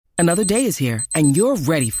Another day is here, and you're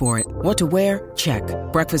ready for it. What to wear? Check.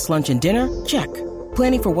 Breakfast, lunch, and dinner? Check.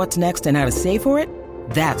 Planning for what's next and how to save for it?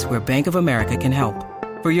 That's where Bank of America can help.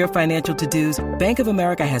 For your financial to-dos, Bank of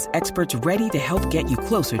America has experts ready to help get you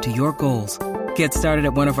closer to your goals. Get started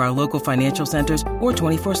at one of our local financial centers or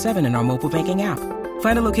 24/7 in our mobile banking app.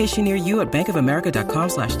 Find a location near you at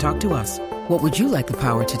bankofamerica.com/talktous. What would you like the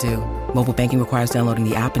power to do? Mobile banking requires downloading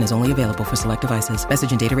the app and is only available for select devices.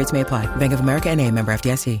 Message and data rates may apply. Bank of America N.A., member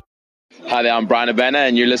FDIC. Hi there, I'm Brian Abena,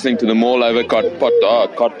 and you're listening to the Mall Over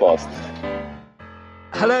Codcast.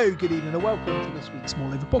 Hello, good evening, and welcome to this week's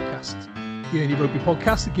Mall Over Podcast, the only rugby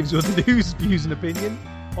podcast that gives you the news, views, and opinion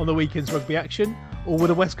on the weekend's rugby action, all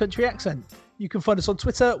with a West Country accent. You can find us on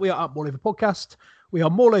Twitter. We are at Mall Over Podcast. We are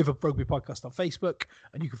Mall Over Rugby Podcast on Facebook,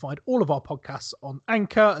 and you can find all of our podcasts on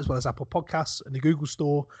Anchor, as well as Apple Podcasts and the Google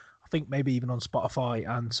Store. I think maybe even on Spotify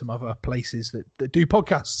and some other places that do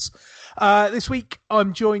podcasts. This week,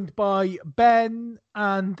 I'm joined by Ben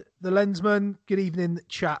and the Lensman. Good evening,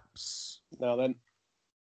 chaps. Now then.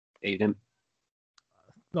 Evening.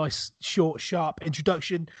 Nice, short, sharp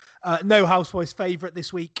introduction. No Housewife's favourite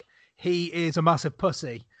this week. He is a massive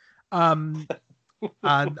pussy. And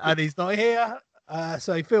he's not here.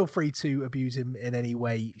 So feel free to abuse him in any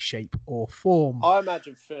way, shape, or form. I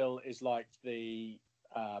imagine Phil is like the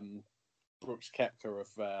Brooks Koepka of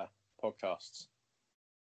podcasts.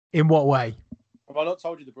 In what way? Have I not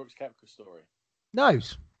told you the Brooks Koepka story? No,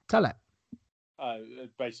 tell it.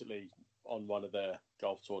 Basically, on one of their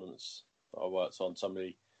golf tournaments that I worked on,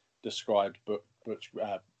 somebody described Brooks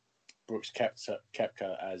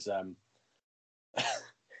Koepka as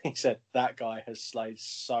he said, that guy has slayed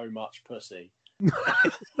so much pussy.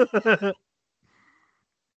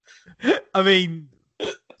 I mean,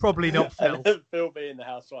 probably not Phil. Phil being the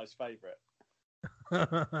housewife's favourite.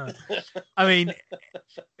 I mean,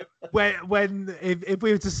 if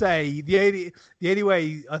we were to say the only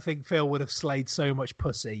way I think Phil would have slayed so much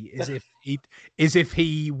pussy is if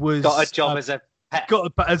he was got a job as a pet,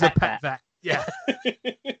 pet vet. Yeah.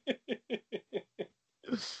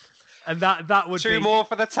 And that would two be more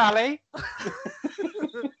for the tally.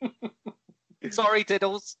 Sorry,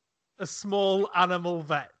 Diddles. A small animal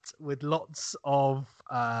vet with lots of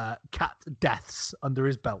cat deaths under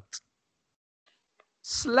his belt.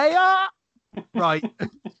 Slayer! Right.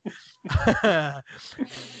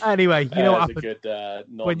 Anyway, you know what happens a good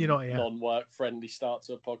when you're not here. Non-work friendly start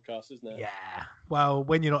to a podcast, isn't it? Yeah. Well,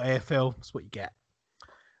 when you're not here, Phil, that's what you get.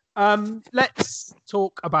 Let's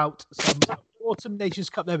talk about some Autumn Nations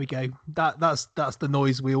Cup. There we go. That's the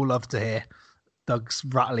noise we all love to hear. Doug's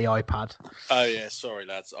rattly iPad. Oh yeah, sorry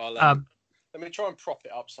lads. I'll let me try and prop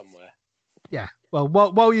it up somewhere. Yeah. Well,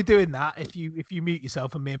 while you're doing that, if you mute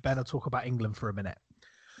yourself, and me and Ben will talk about England for a minute.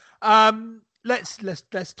 Let's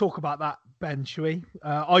talk about that, Ben, shall we?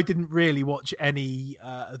 I didn't really watch any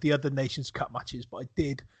of the other Nations Cup matches, but I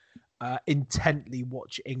did intently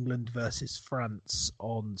watch England versus France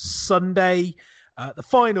on Sunday, the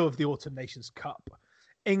final of the Autumn Nations Cup.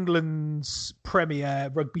 England's premier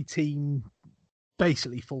rugby team,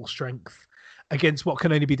 basically full strength, against what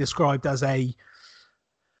can only be described as a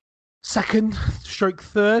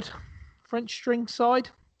second/third French string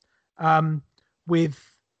side,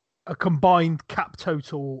 with a combined cap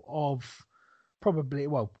total of probably,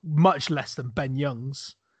 much less than Ben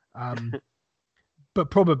Young's,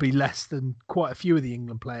 but probably less than quite a few of the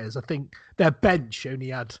England players. I think their bench only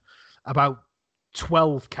had about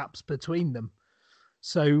 12 caps between them.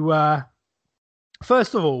 So,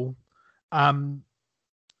 first of all,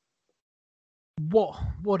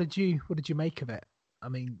 what did you make of it? I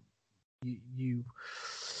mean,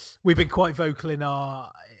 we've been quite vocal in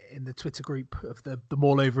the Twitter group of the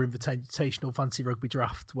Mall Over Invitational Fantasy Rugby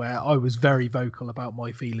Draft, where I was very vocal about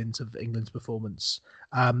my feelings of England's performance.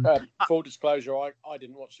 Full disclosure, I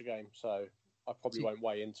didn't watch the game, so I probably won't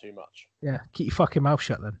weigh in too much. Yeah, keep your fucking mouth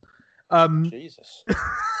shut then. Jesus.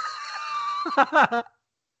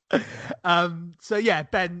 So yeah,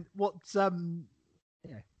 Ben, what's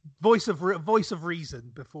voice of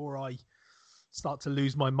reason before I start to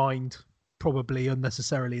lose my mind, probably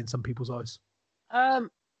unnecessarily in some people's eyes. I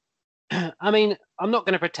mean, I'm not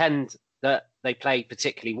going to pretend that they played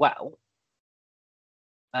particularly well,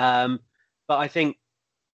 but I think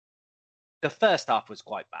the first half was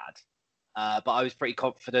quite bad. But I was pretty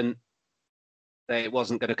confident that it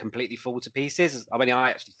wasn't going to completely fall to pieces. I mean, I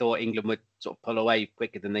actually thought England would sort of pull away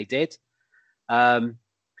quicker than they did. But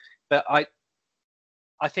I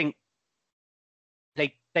think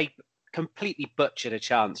they completely butchered a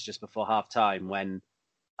chance just before half time when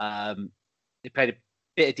they played a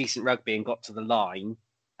bit of decent rugby and got to the line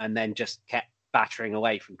and then just kept battering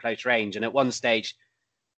away from close range. And at one stage,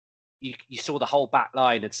 you saw the whole back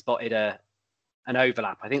line had spotted an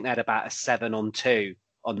overlap. I think they had about a 7-on-2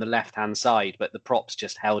 on the left-hand side, but the props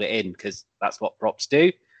just held it in because that's what props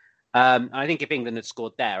do. I think if England had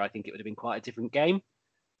scored there, I think it would have been quite a different game.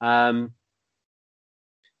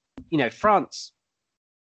 France,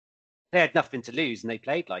 they had nothing to lose and they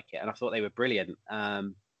played like it, and I thought they were brilliant.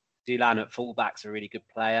 Dulan at fullback's a really good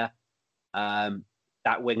player.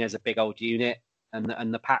 That winger's a big old unit,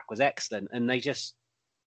 and the pack was excellent, and they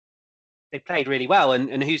played really well.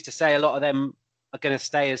 And who's to say a lot of them are going to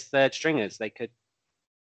stay as third stringers? They could,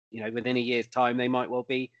 within a year's time, they might well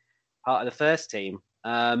be part of the first team.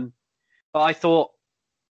 But I thought,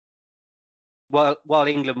 while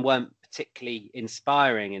England weren't particularly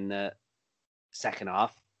inspiring in the second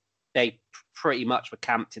half, they pretty much were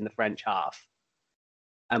camped in the French half.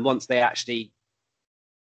 And once they actually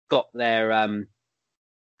got their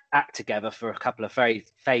act together for a couple of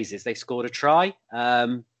phases, they scored a try.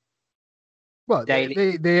 Well,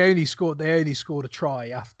 they only scored a try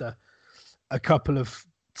after a couple of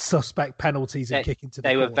suspect penalties and kicking to the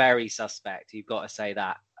corner. They were very suspect. You've got to say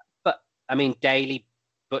that. But I mean, Daly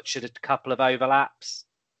butchered a couple of overlaps.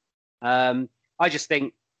 I just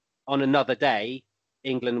think on another day,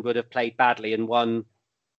 England would have played badly and won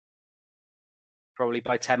probably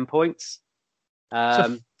by 10 points.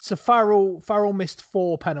 So Farrell missed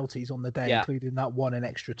 4 penalties on the day, including that one in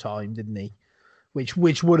extra time, didn't he? Which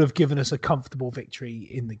would have given us a comfortable victory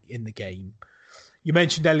in the game. You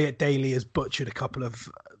mentioned Elliot Daly has butchered a couple of.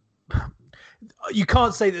 You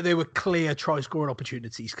can't say that they were clear try scoring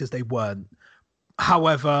opportunities because they weren't.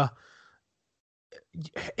 However,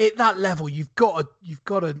 at that level, you've got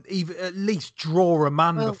to even at least draw a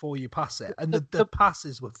man before you pass it, and the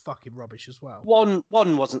passes were fucking rubbish as well. One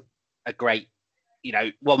wasn't a great,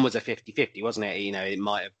 one was a 50-50, wasn't it? It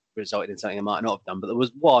might have resulted in something it might not have done, but there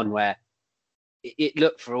was one where it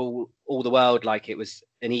looked for all the world like it was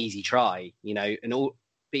an easy try, but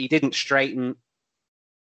he didn't straighten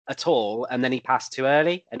at all, and then he passed too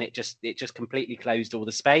early, and it just completely closed all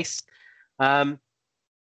the space. I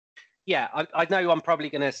know I'm probably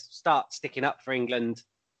going to start sticking up for England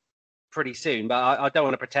pretty soon, but I don't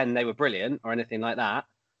want to pretend they were brilliant or anything like that.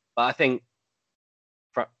 But I think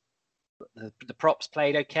the props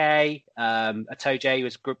played okay. Atoje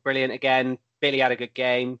was brilliant again. Billy had a good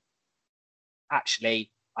game. Actually,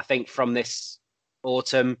 I think from this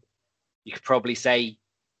autumn, you could probably say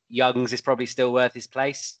Youngs is probably still worth his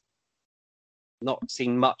place. Not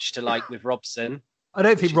seen much to like with Robson. I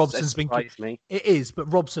don't think Robson's been. Me. It is, but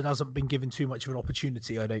Robson hasn't been given too much of an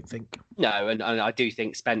opportunity. I don't think. No, and I do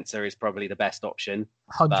think Spencer is probably the best option.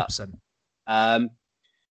 100%. I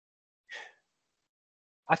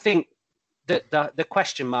think that the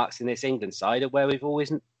question marks in this England side are where we've always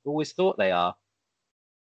thought they are.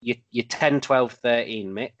 Your 10, 12,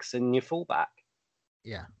 13 mix and your fullback.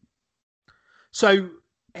 Yeah. So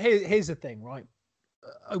here's the thing, right?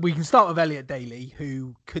 We can start with Elliot Daly,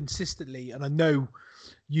 who consistently, and I know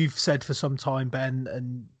you've said for some time, Ben,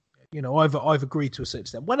 and I've agreed to a certain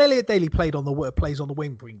extent. When Elliot Daly plays on the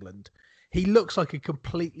wing for England, he looks like a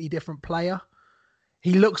completely different player.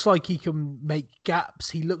 He looks like he can make gaps.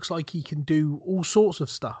 He looks like he can do all sorts of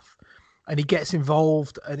stuff, and he gets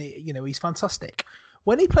involved, and he's fantastic.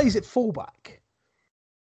 When he plays at fullback,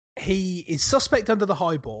 he is suspect under the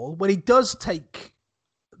high ball. When he does take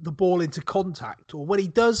the ball into contact, or when he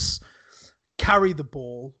does carry the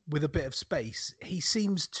ball with a bit of space, he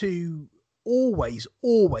seems to always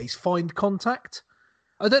find contact.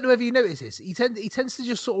 I don't know if you notice this. He tends to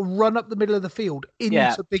just sort of run up the middle of the field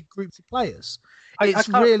into big groups of players. It's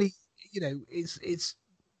really, it's.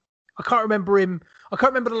 I can't remember him. I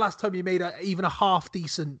can't remember the last time he made even a half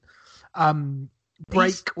decent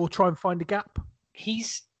break or try and find a gap.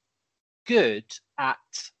 He's good at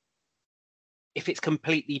if it's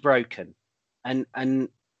completely broken,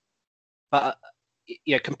 but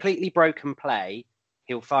completely broken play,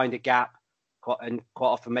 he'll find a gap quite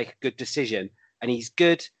often make a good decision. And he's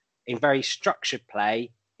good in very structured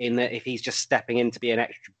play in that if he's just stepping in to be an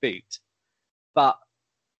extra boot. But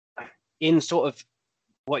in sort of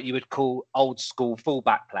what you would call old school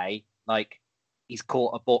fullback play, like he's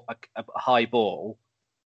caught a high ball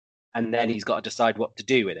and then he's got to decide what to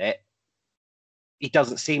do with it. He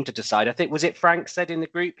doesn't seem to decide. I think, was it Frank said in the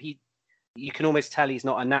group, you can almost tell he's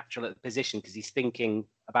not a natural at the position because he's thinking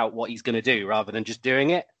about what he's going to do rather than just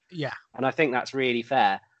doing it. Yeah. And I think that's really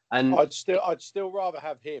fair. And I'd still rather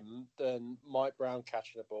have him than Mike Brown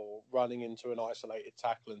catching a ball, running into an isolated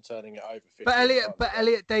tackle and turning it over 50. But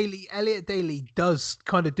Elliot Daly does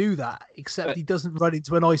kind of do that, except he doesn't run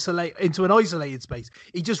into an isolated space.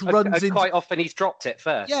 He just runs in. Quite often he's dropped it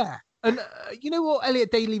first. Yeah. And you know what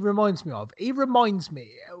Elliot Daly reminds me of? He reminds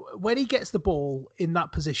me, when he gets the ball in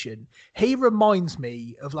that position, he reminds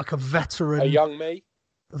me of like a veteran. A young me?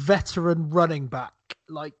 Veteran running back,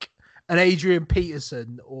 like an Adrian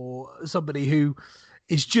Peterson or somebody who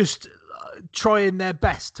is just trying their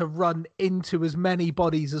best to run into as many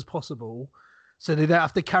bodies as possible so they don't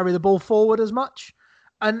have to carry the ball forward as much.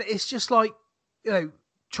 And it's just like, at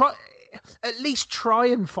least try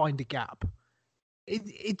and find a gap.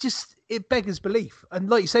 It beggars belief. And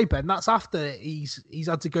like you say, Ben, that's after he's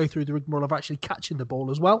had to go through the rigmarole of actually catching the ball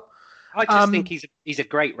as well. I just think he's a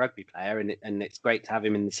great rugby player, and it's great to have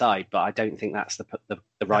him in the side. But I don't think that's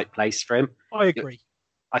the right place for him. I agree.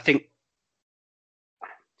 I think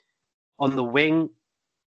on the wing,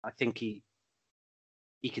 I think he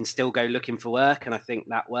can still go looking for work, and I think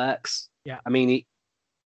that works. Yeah. I mean,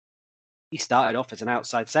 he started off as an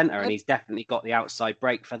outside centre, and he's definitely got the outside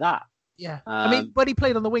break for that. Yeah. I mean, when he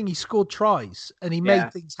played on the wing, he scored tries and he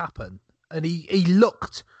made things happen. And he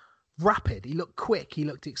looked rapid. He looked quick. He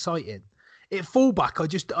looked exciting. At fullback, I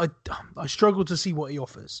struggle to see what he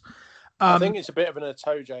offers. I think it's a bit of an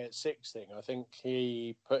Itoje at 6 thing. I think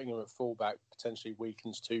putting him at fullback potentially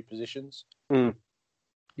weakens 2 positions.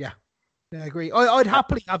 Yeah, I agree. I'd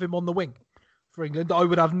happily have him on the wing for England. I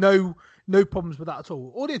would have no problems with that at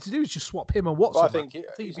all. All he had to do is just swap him and Watson. I think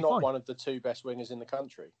he's not one of the 2 best wingers in the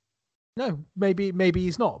country. No, maybe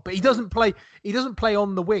he's not. But he doesn't play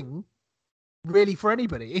on the wing really for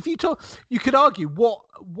anybody. If you could argue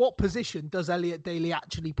what position does Elliot Daly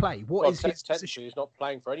actually play? What is his position? He's not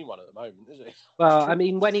playing for anyone at the moment, is he? Well, I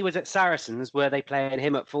mean, when he was at Saracens, were they playing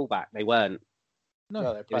him at fullback? They weren't.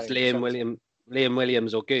 No, it was Liam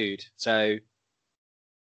Williams or Good. So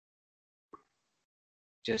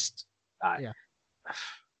just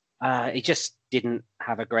he just didn't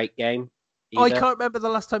have a great game either. I can't remember the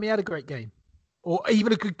last time he had a great game, or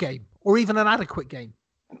even a good game, or even an adequate game.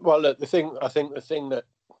 Well, look, the thing that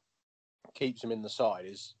keeps him in the side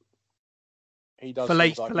is he does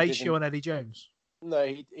Fellatio and Eddie Jones. No,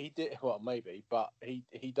 he did well, maybe, but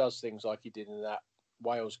he does things like he did in that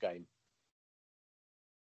Wales game.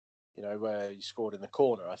 You know, where he scored in the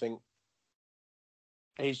corner. I think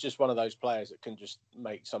he's just one of those players that can just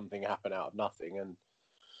make something happen out of nothing, and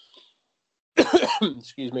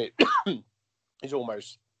excuse me, is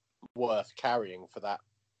almost worth carrying for that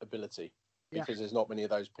ability. Because there's not many of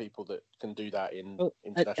those people that can do that in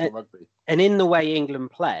international rugby. And in the way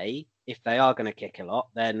England play, if they are going to kick a lot,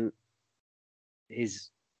 then his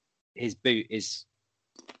boot is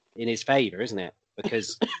in his favour, isn't it?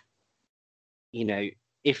 Because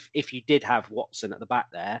if you did have Watson at the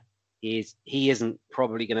back there, he isn't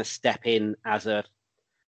probably going to step in as a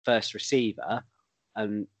first receiver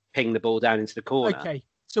and ping the ball down into the corner. Okay,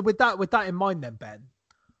 so with that in mind, then Ben,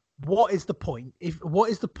 what is the point?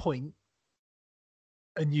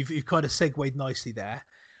 And you've kind of segued nicely there.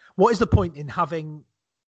 What is the point in having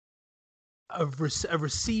a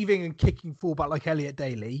receiving and kicking fullback like Elliot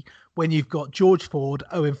Daly when you've got George Ford,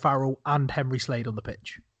 Owen Farrell, and Henry Slade on the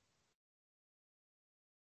pitch?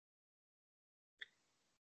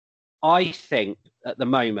 I think at the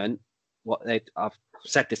moment, I've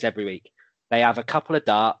said this every week, they have a couple of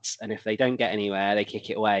darts, and if they don't get anywhere, they kick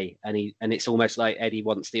it away. And it's almost like Eddie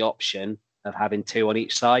wants the option of having 2 on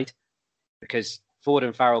each side, because Ford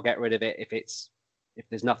and Farrell get rid of it if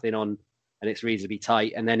there's nothing on and it's reasonably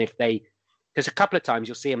tight. And then because a couple of times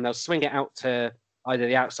you'll see them, they'll swing it out to either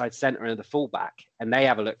the outside centre or the fullback, and they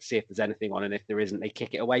have a look to see if there's anything on, and if there isn't, they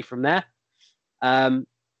kick it away from there. And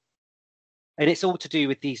it's all to do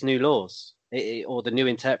with these new laws or the new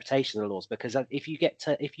interpretation of the laws, because if you get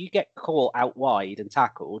caught out wide and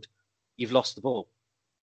tackled, you've lost the ball.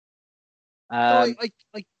 I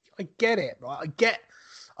get it, right?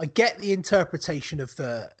 I get the interpretation of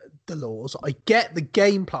the laws. I get the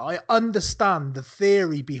game plan. I understand the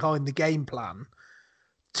theory behind the game plan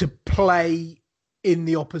to play in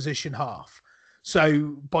the opposition half.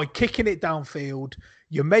 So by kicking it downfield,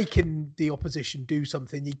 you're making the opposition do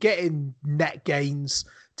something. You're getting net gains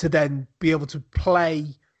to then be able to play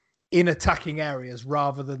in attacking areas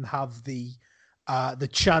rather than have the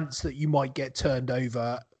chance that you might get turned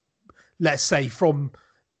over, let's say, from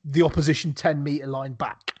the opposition 10-metre line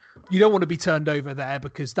back. You don't want to be turned over there,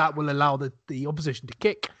 because that will allow the opposition to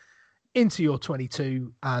kick into your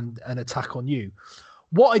 22 and an attack on you.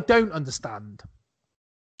 What I don't understand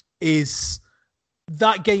is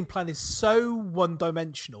that game plan is so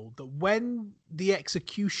one-dimensional that when the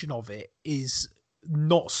execution of it is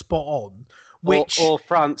not spot on, or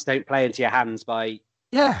France don't play into your hands by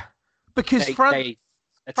because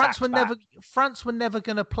France were never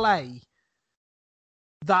going to play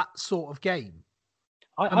that sort of game.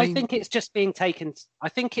 I think it's just being taken. I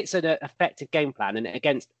think it's an effective game plan, and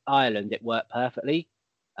against Ireland, it worked perfectly.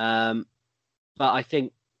 But I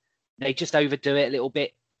think they just overdo it a little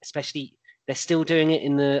bit, especially they're still doing it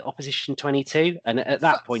in the opposition 22. And at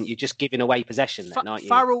that point, you're just giving away possession then, aren't you?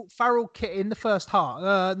 Farrell kit in the first half.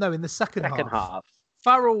 No, in the second half.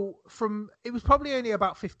 Farrell, it was probably only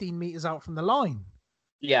about 15 metres out from the line.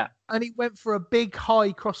 Yeah. And he went for a big,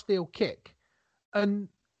 high crossfield kick. And,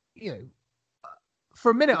 for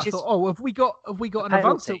a minute, I thought, have we got an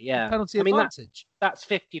penalty advantage? That's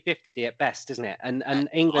 50-50 at best, isn't it? And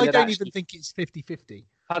England I don't even think it's 50-50.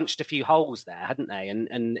 Punched a few holes there, hadn't they?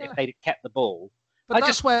 And if they'd kept the ball. But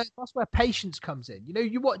that's where patience comes in.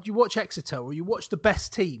 You watch Exeter or you watch the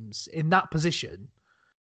best teams in that position,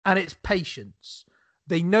 and it's patience.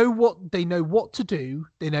 They know what to do,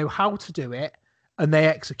 they know how to do it, and they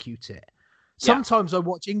execute it. Sometimes I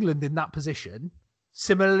watch England in that position.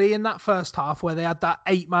 Similarly, in that first half where they had that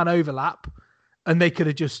 8-man overlap and they could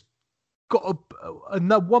have just got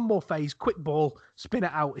one more phase, quick ball, spin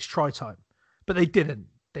it out, it's try time. But they didn't.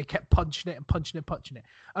 They kept punching it.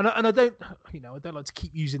 And I don't, I don't like to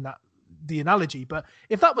keep using the analogy, but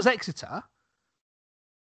if that was Exeter,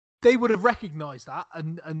 they would have recognised that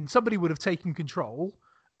and somebody would have taken control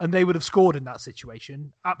and they would have scored in that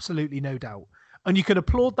situation. Absolutely no doubt. And you can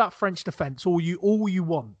applaud that French defence all you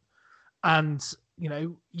want. And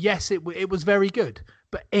yes, it was very good,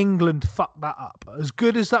 but England fucked that up. As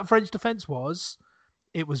good as that French defence was,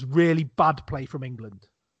 it was really bad play from England.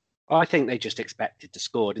 I think they just expected to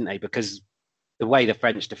score, didn't they? Because the way the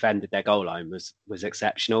French defended their goal line was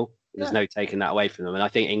exceptional. There's no taking that away from them. And I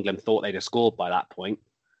think England thought they'd have scored by that point.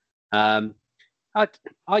 I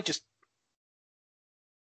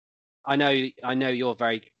know you're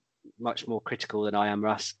very much more critical than I am,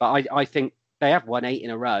 Russ, but I think they have won 8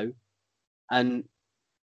 in a row. And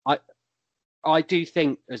I do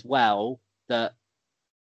think as well that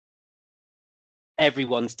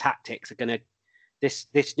everyone's tactics are going to,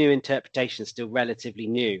 this new interpretation is still relatively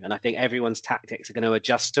new. And I think everyone's tactics are going to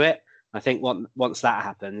adjust to it. I think once that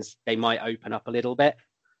happens, they might open up a little bit.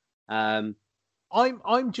 I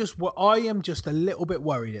am just a little bit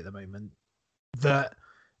worried at the moment that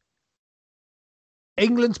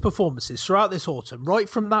England's performances throughout this autumn, right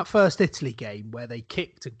from that first Italy game where they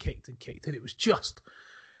kicked, and it was just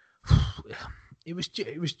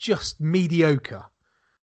mediocre.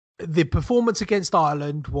 The performance against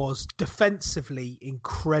Ireland was defensively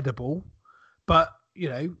incredible, but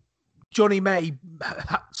Johnny May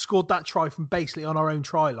scored that try from basically on our own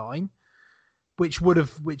try line, which would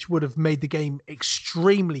have made the game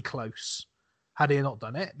extremely close had he not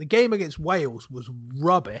done it. The game against Wales was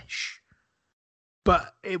rubbish.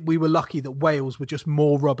 But we were lucky that Wales were just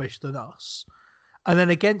more rubbish than us. And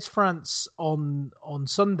then against France on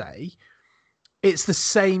Sunday, it's the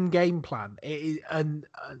same game plan. And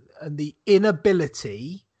the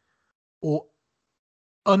inability or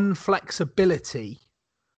unflexibility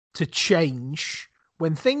to change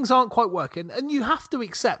when things aren't quite working. And you have to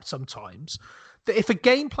accept sometimes that if a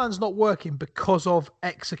game plan's not working because of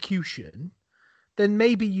execution, then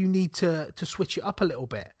maybe you need to switch it up a little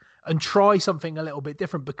bit and try something a little bit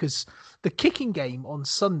different, because the kicking game on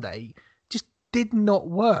Sunday just did not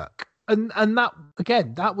work. And that,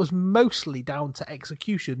 again, that was mostly down to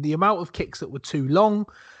execution. The amount of kicks that were too long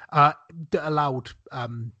that allowed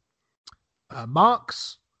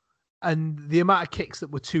marks, and the amount of kicks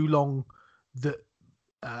that were too long that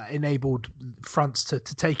enabled France to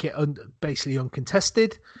take it basically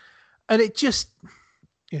uncontested. And it just,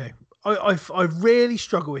 I really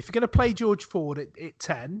struggle. If you're going to play George Ford at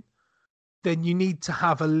 10, then you need to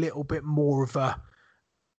have a little bit more of a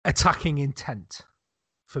attacking intent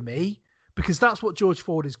for me, because that's what George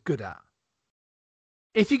Ford is good at.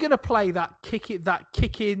 If you're going to play that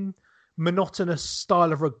kick-in, monotonous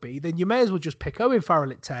style of rugby, then you may as well just pick Owen Farrell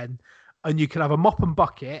at 10, and you can have a mop and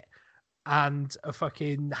bucket and a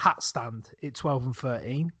fucking hat stand at 12 and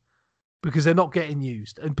 13, because they're not getting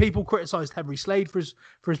used. And people criticised Henry Slade for his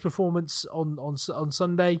performance on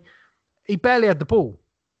Sunday. He barely had the ball.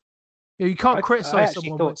 You can't criticise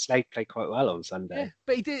someone. I thought Slade played quite well on Sunday. Yeah,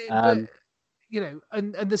 but he did. And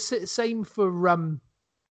the same for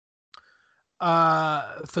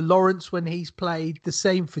Lawrence when he's played. The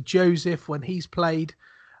same for Joseph when he's played.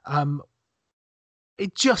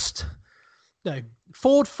 It just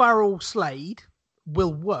Ford, Farrell, Slade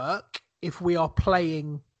will work if we are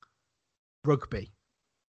playing rugby.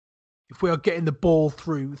 If we are getting the ball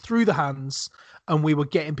through the hands and we were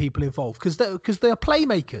getting people involved, because they are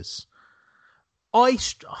playmakers.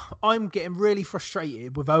 I'm getting really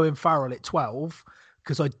frustrated with Owen Farrell at 12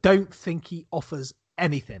 because I don't think he offers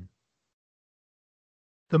anything.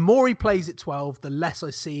 The more he plays at 12, the less I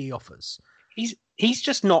see he offers. He's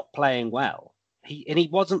just not playing well. He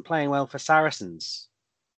wasn't playing well for Saracens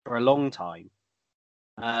for a long time.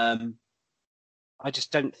 I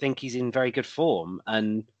just don't think he's in very good form,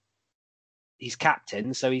 and he's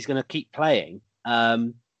captain, so he's going to keep playing.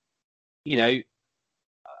 You know,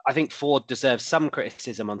 I think Ford deserves some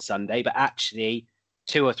criticism on Sunday, but actually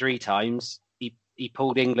 2 or 3 times he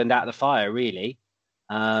pulled England out of the fire, really.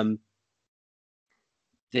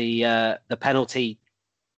 The penalty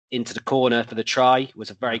into the corner for the try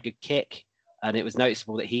was a very good kick, and it was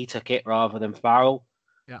noticeable that he took it rather than Farrell.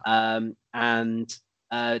 Yeah. And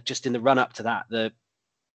just in the run up to that,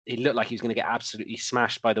 he looked like he was going to get absolutely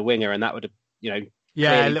smashed by the winger, and that would have,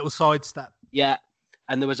 a little sidestep. Yeah,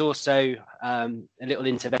 and there was also a little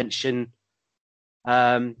intervention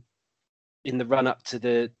in the run up to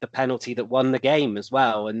the penalty that won the game as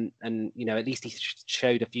well, and at least he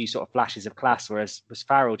showed a few sort of flashes of class, whereas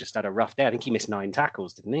Farrell just had a rough day. I think he missed 9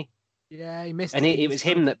 tackles, didn't he? Yeah, he missed. And it was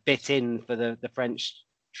him that bit in for the French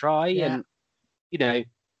try, and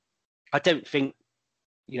I don't think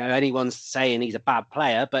anyone's saying he's a bad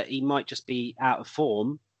player, but he might just be out of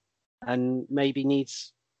form and maybe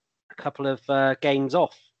needs a couple of games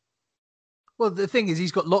off. Well, the thing is,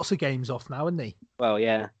 he's got lots of games off now, hasn't he? Well,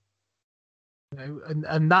 yeah.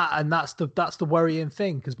 And that's the worrying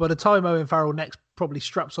thing, because by the time Owen Farrell next probably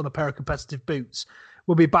straps on a pair of competitive boots,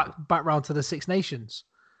 we'll be back round to the Six Nations,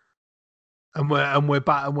 and we're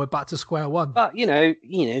back to square one. But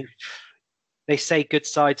they say good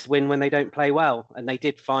sides win when they don't play well, and they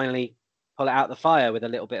did finally pull it out the fire with a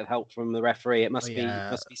little bit of help from the referee. It must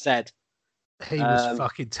be said. He was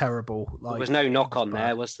fucking terrible. There was no knock on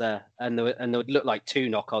there, was there? And there would look like 2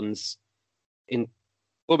 knock-ons in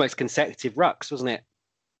almost consecutive rucks, wasn't it?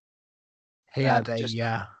 He had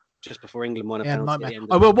just before England won a penalty. At the end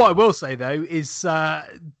what I will say though is,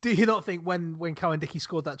 do you not think when Cowan-Dickie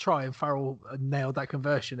scored that try and Farrell nailed that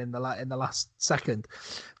conversion in the last second,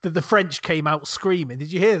 that the French came out screaming?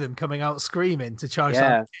 Did you hear them coming out screaming to charge?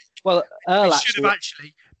 Yeah. Well, Earl should have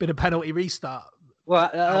actually been a penalty restart.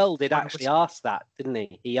 Well, Earl did actually ask that, didn't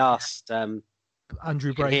he? He asked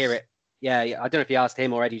Andrew Brace. Hear it. Yeah, I don't know if he asked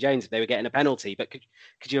him or Eddie Jones if they were getting a penalty, but could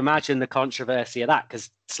you imagine the controversy of that?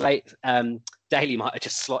 Because Daly might have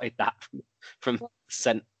just slotted that from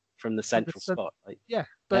the central spot.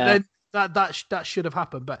 Then that should have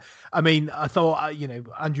happened. But I mean, I thought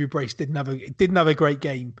Andrew Brace didn't have a great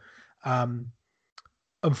game,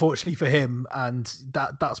 unfortunately for him, and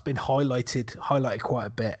that's been highlighted quite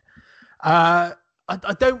a bit. I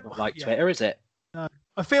don't Not like Twitter, is it? No,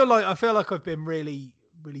 I feel like I've been really,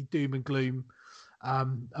 really doom and gloom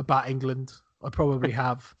about England. I probably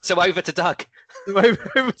have. So over to Doug.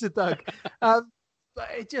 over to Doug. But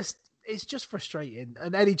it's just frustrating.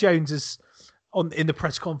 And Eddie Jones has in the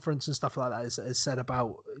press conference and stuff like that has said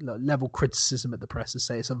about level criticism at the press, to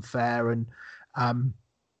say it's unfair and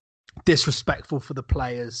disrespectful for the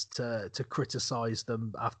players to criticize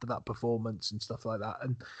them after that performance and stuff like that.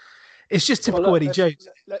 And it's just typical Eddie Jones.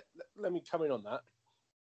 Let me come in on that.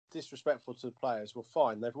 Disrespectful to the players. Well,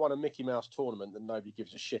 fine. They've won a Mickey Mouse tournament that nobody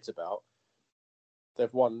gives a shit about.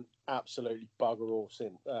 They've won absolutely bugger all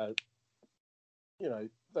since. They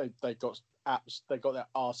got their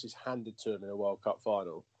asses handed to them in a World Cup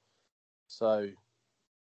final. So,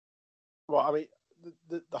 well, I mean,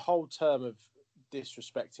 the whole term of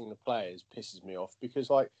disrespecting the players pisses me off, because,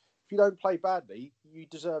 if you don't play badly, you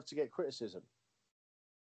deserve to get criticism.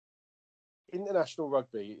 International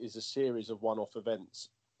rugby is a series of one-off events.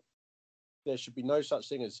 There should be no such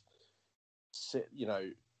thing as,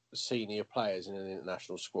 senior players in an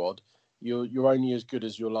international squad. You're only as good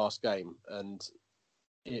as your last game, and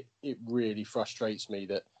it really frustrates me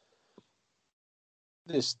that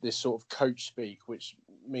this sort of coach speak, which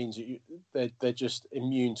means they're just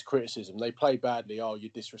immune to criticism. They play badly. Oh, you're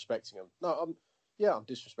disrespecting them. No, I'm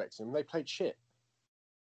disrespecting them. They played shit.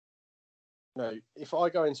 If I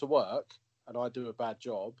go into work and I do a bad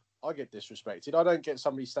job, I get disrespected. I don't get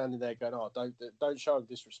somebody standing there going, "Oh, don't show them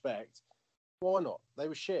disrespect." Why not? They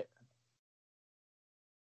were shit.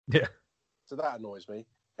 Yeah. So that annoys me.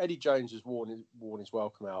 Eddie Jones has worn his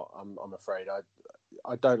welcome out. I'm afraid.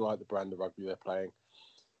 I don't like the brand of rugby they're playing.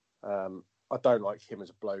 I don't like him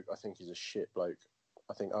as a bloke. I think he's a shit bloke.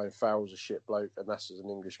 I think Owen Farrell's a shit bloke, and that's as an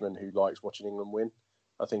Englishman who likes watching England win.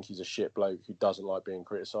 I think he's a shit bloke who doesn't like being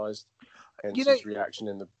criticised. Hence his reaction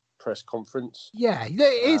in the press conference. Yeah,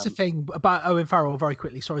 here's the thing about Owen Farrell, very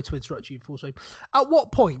quickly. Sorry to interrupt you, full stream. At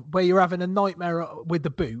what point, where you're having a nightmare with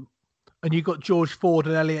the boot, And you've got George Ford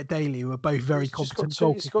and Elliot Daly, who are both very competent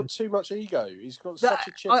goalkeepers. He's got too much ego. He's got such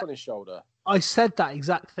a chip on his shoulder. I said that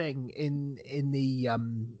exact thing in the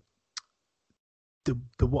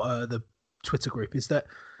Twitter group, is that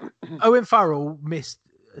Owen Farrell missed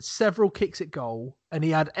several kicks at goal, and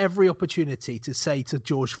he had every opportunity to say to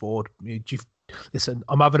George Ford, "Listen,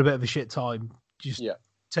 I'm having a bit of a shit time. Just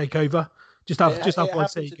take over. Just have one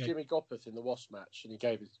say." It happened to Jimmy Gopperth in the Wasp match, and he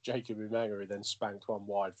gave it to Jacob Umaga, who then spanked one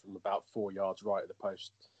wide from about 4 yards right at the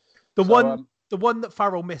post. The one that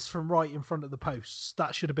Farrell missed from right in front of the posts,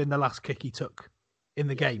 that should have been the last kick he took in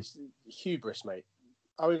the game. Hubris, mate.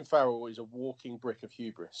 Owen Farrell is a walking brick of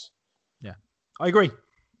hubris. Yeah, I agree.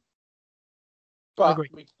 But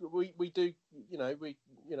we do,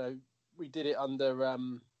 we did it under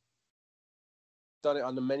done it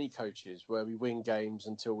under many coaches, where we win games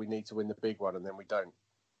until we need to win the big one, and then we don't.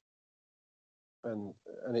 And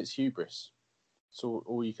it's hubris. That's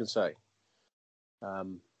all you can say.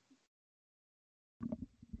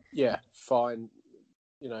 Yeah, fine.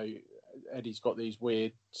 Eddie's got these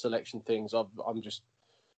weird selection things. I'm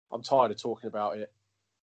tired of talking about it.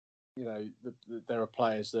 There are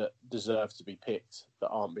players that deserve to be picked that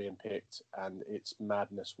aren't being picked, and it's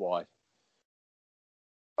madness why.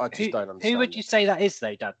 I just don't understand. Who would you say that is,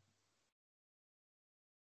 though, Dad?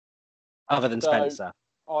 Other than Spencer?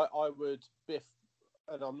 I would biff,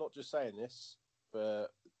 and I'm not just saying this to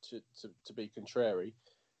be contrary.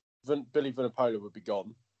 Billy Vunipola would be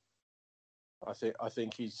gone. I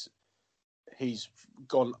think he's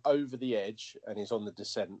gone over the edge and he's on the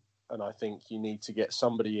descent. And I think you need to get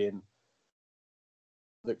somebody in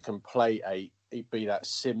that can play 8, be that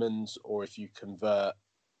Simmons, or if you convert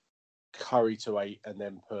Curry to 8 and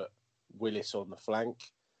then put Willis on the flank,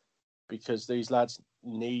 because these lads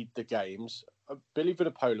need the games. Billy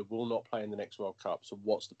Vunipola will not play in the next World Cup, so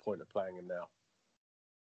what's the point of playing him now?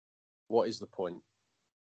 What is the point?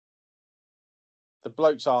 The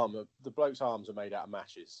bloke's arms are made out of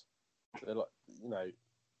matches. They're like,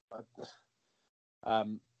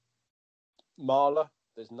 Marler,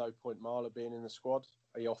 there's no point Marler being in the squad.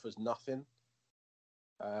 He offers nothing,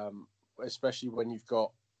 especially when you've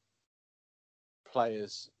got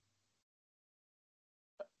players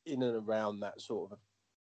in and around that sort of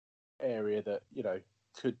area that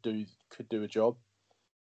could do a job.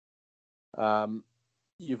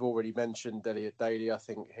 You've already mentioned Elliot Daly. I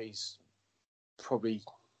think he's probably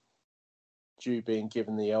due being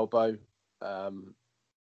given the elbow.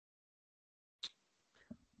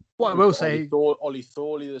 What I will say, Ollie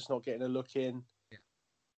Thorley, that's not getting a look in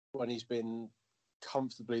when he's been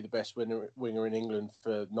comfortably the best winger in England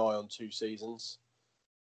for nigh on 2 seasons.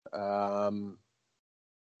 You've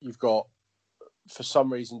got, for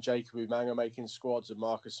some reason, Jacob Umaga making squads, and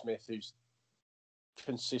Marcus Smith, who's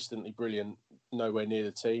consistently brilliant, nowhere near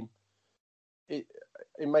the team. It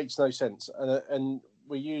makes no sense, and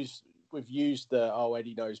we've used the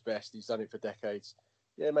Eddie knows best. He's done it for decades.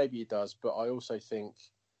 Yeah, maybe he does, but I also think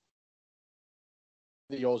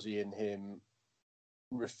the Aussie in him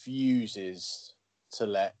refuses to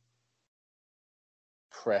let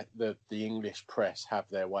the English press have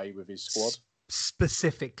their way with his squad.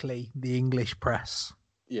 Specifically, the English press.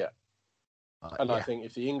 Yeah, and I think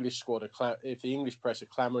if the English press are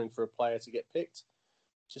clamouring for a player to get picked,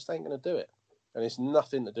 just ain't going to do it. And it's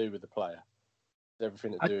nothing to do with the player. It's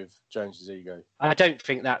everything to do with Jones's ego. I don't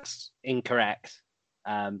think that's incorrect,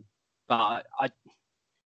 but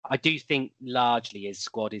I do think largely his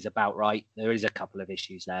squad is about right. There is a couple of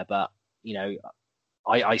issues there, but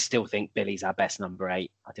I still think Billy's our best number 8.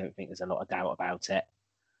 I don't think there's a lot of doubt about it.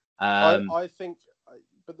 I think,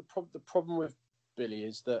 but the problem with Billy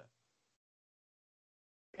is that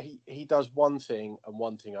he does one thing and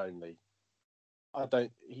one thing only.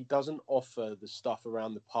 He doesn't offer the stuff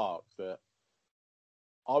around the park that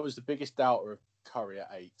I was the biggest doubter of Curry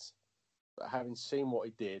at 8, but having seen what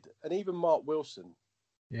he did, and even Mark Wilson.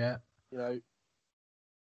 Yeah.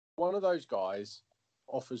 One of those guys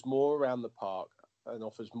offers more around the park and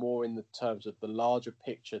offers more in the terms of the larger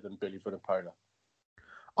picture than Billy Vunipola.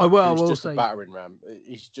 I will just say a battering ram.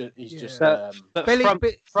 He's just. But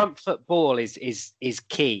front football is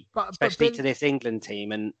key, especially to this England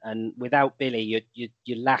team, and without Billy,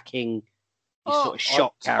 you're lacking sort of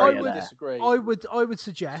shot carrier there. Disagree. I would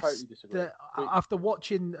suggest Totally that after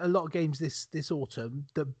watching a lot of games this autumn,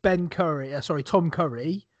 that Tom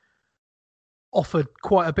Curry offered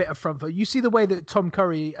quite a bit of front foot. You see the way that Tom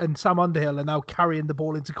Curry and Sam Underhill are now carrying the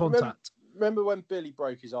ball into contact. Remember when Billy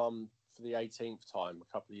broke his arm for the 18th time a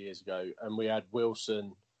couple of years ago, and we had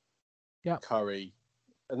Wilson, Curry,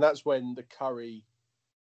 and that's when the Curry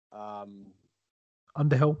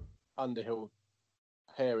Underhill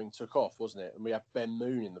pairing took off, wasn't it? And we had Ben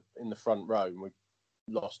Moon in the front row, and we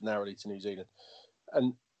lost narrowly to New Zealand.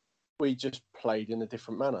 And we just played in a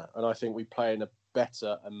different manner. And I think we play in a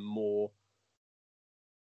better and more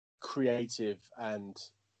creative and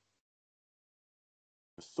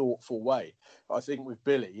thoughtful way. I think with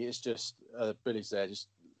Billy, it's just Billy's there. Just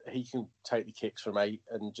he can take the kicks from 8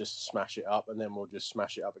 and just smash it up, and then we'll just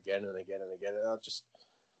smash it up again and again and again. And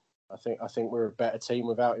I think we're a better team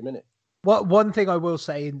without him in it. One thing I will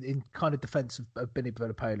say in kind of defence of Billy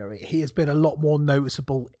Vunipola, he has been a lot more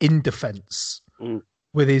noticeable in defence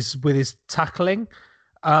with his tackling.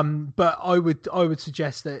 But I would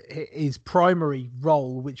suggest that his primary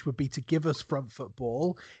role, which would be to give us front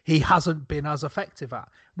football, he hasn't been as effective at.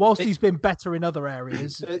 Whilst he's been better in other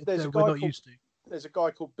areas that we're not used to. There's a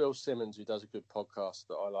guy called Bill Simmons who does a good podcast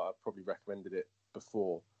that I like. I've probably recommended it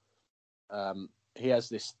before. He has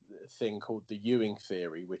this thing called the Ewing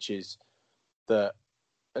theory, which is that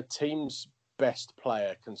a team's best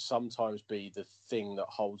player can sometimes be the thing that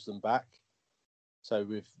holds them back. So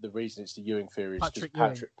with the reason it's the Ewing theory is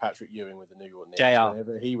because Patrick Ewing with the New York Knicks.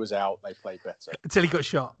 Whenever he was out, they played better. Until he got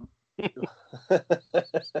shot. It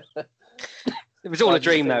was all a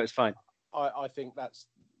dream, though. It's fine. I think that's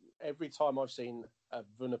every time I've seen a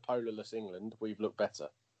Vunipola-less England, we've looked better.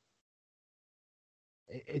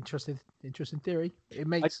 Interesting theory. It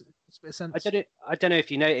makes a bit of sense. I don't know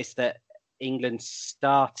if you noticed that England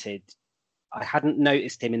started. I hadn't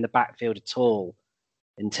noticed him in the backfield at all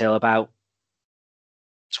until about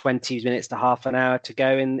 20 minutes to half an hour to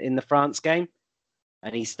go in the France game,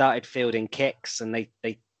 and he started fielding kicks, and they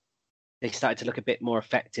started to look a bit more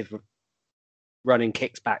effective running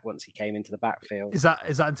kicks back once he came into the backfield. Is that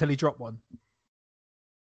until he dropped one?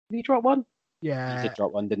 Did he drop one? Yeah, he did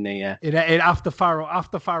drop one, didn't he? Yeah. After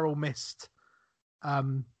Farrell missed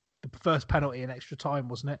the first penalty in extra time,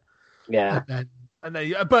 wasn't it? Yeah. And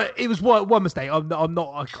then, but it was one mistake. I'm not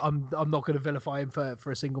going to vilify him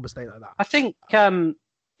for a single mistake like that. I think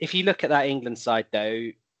if you look at that England side, though,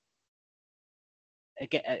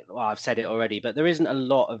 again, well, I've said it already, but there isn't a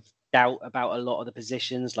lot of doubt about a lot of the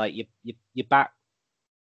positions. Like your back,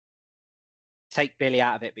 take Billy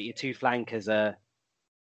out of it, but your two flankers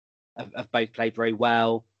have both played very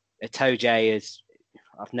well. Itoje is,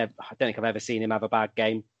 I don't think I've ever seen him have a bad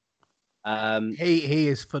game. He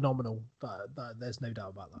is phenomenal. There's no doubt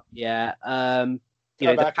about that. Yeah.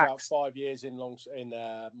 Go back about 5 years in Maul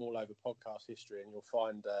Over podcast history, and you'll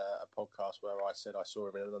find a podcast where I said I saw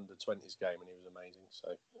him in an under-20s game and he was amazing.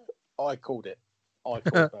 So I called it.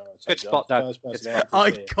 Good spot, Doug.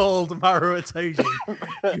 I called Maro Itoje.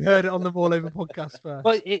 You heard it on the Maul Over podcast first.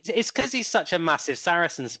 Well, it's because he's such a massive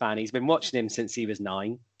Saracens fan. He's been watching him since he was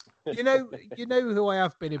 9. You know who I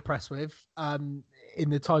have been impressed with in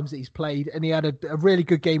the times that he's played, and he had a really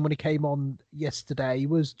good game when he came on yesterday,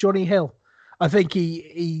 was Johnny Hill. I think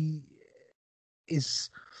he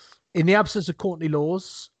is, in the absence of Courtney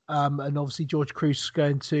Laws, and obviously George Cruz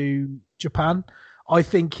going to Japan, I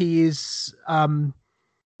think he is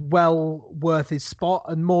well worth his spot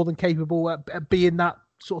and more than capable at being that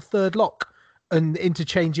sort of third lock and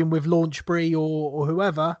interchanging with Launchbury or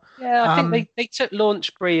whoever. Yeah, I think they took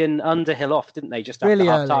Launchbury and Underhill off, didn't they, just after really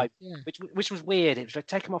half time? Yeah. Which was weird. It was like,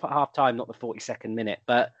 take him off at half time, not the 42nd minute.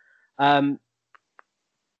 But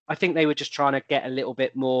I think they were just trying to get a little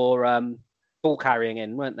bit more ball carrying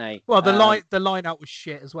in, weren't they? Well, the line out was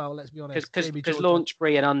shit as well. Let's be honest. Because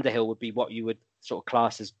Launchbury and Underhill would be what you would sort of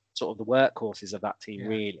class as sort of the workhorses of that team,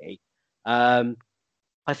 really. I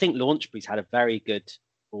think Launchbury's had a very good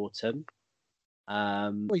autumn.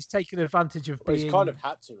 He's taken advantage of being. He's kind of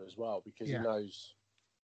had to as well because he knows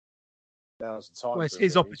now's the time. Well, it's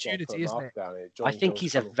his opportunity, isn't it? I think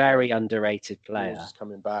he's a very underrated player. He's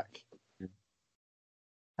coming back.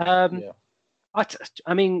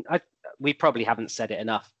 We probably haven't said it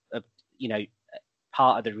enough.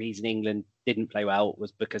 Part of the reason England didn't play well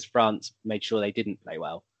was because France made sure they didn't play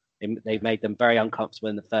well. They made them very uncomfortable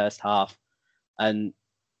in the first half, and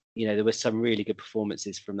there were some really good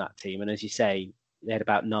performances from that team. And as you say, they had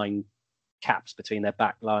about 9 caps between their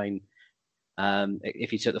back line.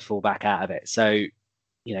 If you took the full back out of it, so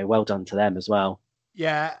well done to them as well.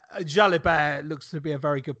 Yeah, Jalibert looks to be a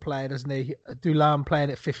very good player, doesn't he? Dulin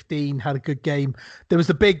playing at 15 had a good game. There was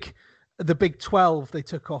the big 12 they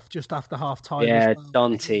took off just after half time. Yeah, well.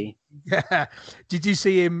 Dante. Yeah. Did you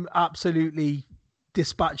see him absolutely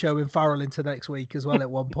dispatch Owen Farrell into next week as well at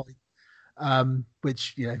one point?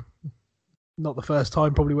 Which, not the first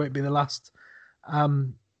time, probably won't be the last.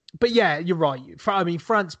 But yeah, you're right.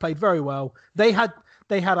 France played very well. They had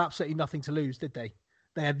absolutely nothing to lose, did they?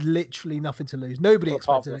 They had literally nothing to lose. Nobody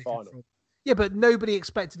expected anything from them. Yeah, but nobody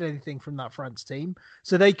expected anything from that France team,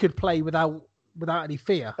 so they could play without any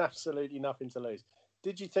fear. Absolutely nothing to lose.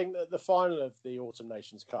 Did you think that the final of the Autumn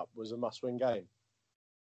Nations Cup was a must-win game?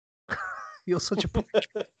 You're such a...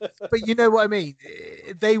 But you know what I mean?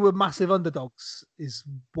 They were massive underdogs, is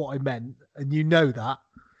what I meant, and you know that.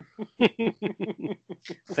 I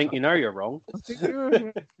think you know you're wrong.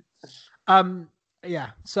 Yeah,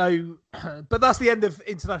 so... But that's the end of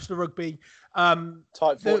international rugby.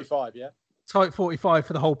 Type 45, yeah? Type 45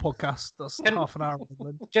 for the whole podcast. That's half an hour of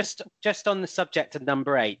England. Just on the subject of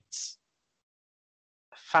number 8s,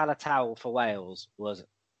 Falatau for Wales was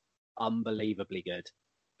unbelievably good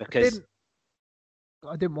because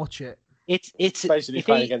I didn't watch it. It's basically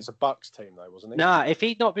playing against a Bucks team, though, wasn't he? No, if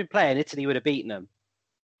he'd not been playing, Italy would have beaten them.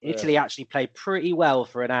 Italy actually played pretty well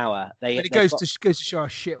for an hour. It goes to show how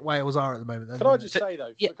shit Wales are at the moment. Can I just say,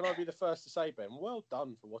 though, can I be the first to say, Ben, well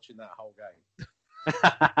done for watching that whole game.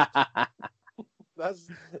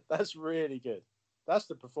 That's really good. That's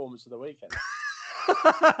the performance of the weekend.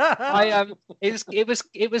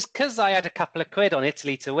 It was because I had a couple of quid on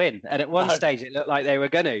Italy to win, and at one stage it looked like they were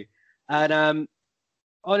going to. And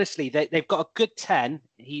honestly, they've got a good 10.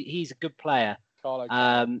 He's a good player. Carlo.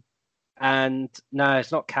 And no,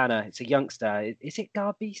 it's not Canna. It's a youngster. Is it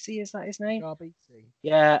Garbisi? Is that his name? Garbisi.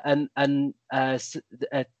 Yeah, and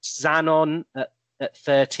Zanon at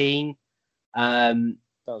 13. Sounds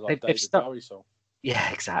like David Bowie song.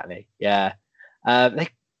 Yeah, exactly. Yeah, they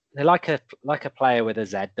like a player with a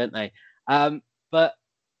Z, don't they? But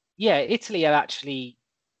yeah, Italy are actually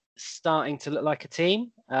starting to look like a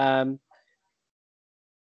team.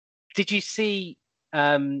 Did you see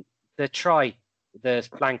the try the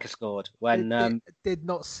Blanca scored when? Did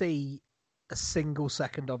not see a single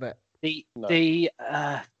second of it.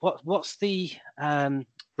 What's the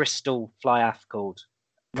Bristol fly half called?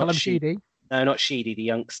 Callum Sheedy. No, not Sheedy, the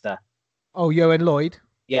youngster. Oh, Yohan Lloyd.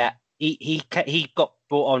 Yeah, he got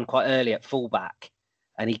brought on quite early at fullback,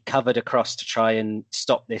 and he covered across to try and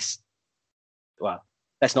stop this. Well,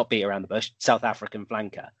 let's not beat around the bush. South African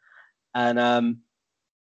flanker, and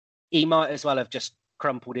he might as well have just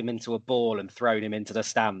crumpled him into a ball and thrown him into the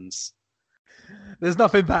stands. There's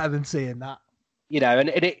nothing better than seeing that. You know, and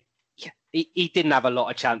he didn't have a lot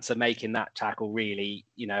of chance of making that tackle, really.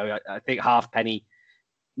 You know, I think Halfpenny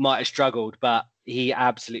might have struggled, but he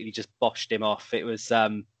absolutely just boshed him off. It was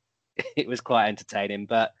quite entertaining.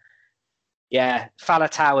 But yeah,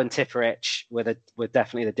 Falatau and Tipuric were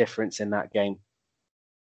definitely the difference in that game.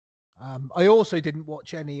 I also didn't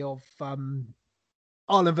watch any of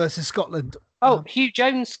Ireland versus Scotland. Oh, Hugh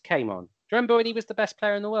Jones came on. Do you remember when he was the best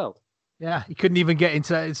player in the world? Yeah, he couldn't even get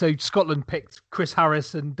into it. So Scotland picked Chris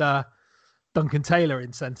Harris and Duncan Taylor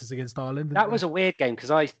in centres against Ireland. That was a weird game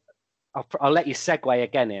because I'll let you segue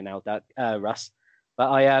again here now, Russ.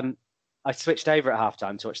 But I switched over at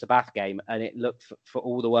halftime to watch the Bath game, and it looked for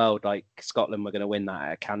all the world like Scotland were going to win that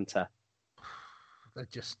at a canter.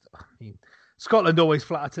 Scotland always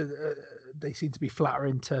flatter. They seem to be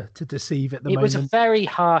flattering to deceive at the moment. It was a very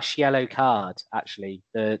harsh yellow card, actually.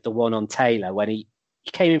 The one on Taylor when he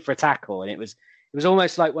came in for a tackle, and it was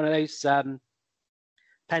almost like one of those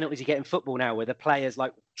penalties you get in football now, where the players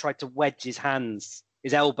like tried to wedge his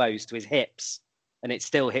elbows to his hips, and it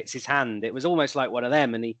still hits his hand. It was almost like one of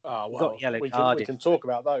them, and he got yellow carded. We can talk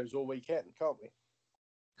about those all weekend, can't we?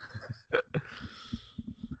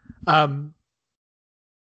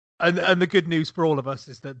 And the good news for all of us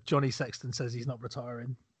is that Johnny Sexton says he's not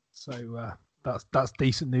retiring, so that's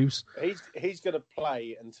decent news. He's going to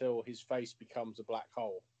play until his face becomes a black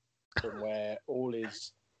hole, from where all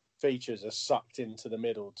his features are sucked into the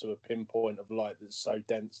middle to a pinpoint of light that's so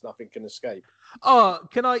dense nothing can escape. Oh,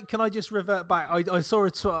 can I just revert back? I saw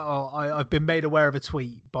I've been made aware of a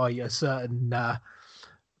tweet by a certain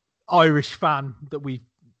Irish fan that we've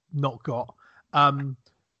not got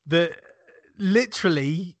that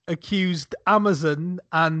literally accused Amazon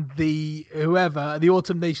and the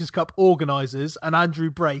Autumn Nations Cup organisers and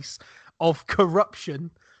Andrew Brace of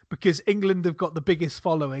corruption because England have got the biggest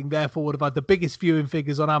following, therefore would have had the biggest viewing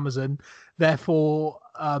figures on Amazon, therefore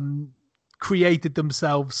created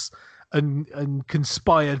themselves and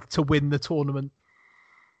conspired to win the tournament.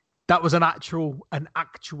 That was an actual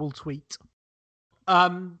tweet.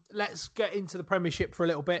 Let's get into the Premiership for a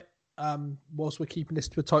little bit. Whilst we're keeping this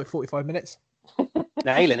to a tight 45 minutes.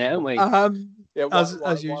 Nailing it, aren't we?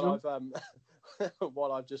 As usual.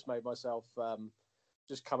 While I've just made myself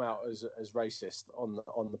just come out as racist on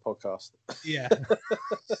the podcast. Yeah.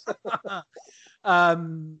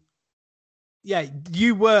 Yeah,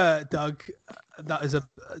 you were, Doug. That is a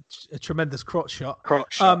tremendous crotch shot.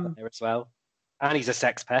 Crotch shot there as well. And he's a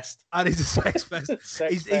sex pest.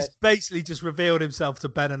 He's basically just revealed himself to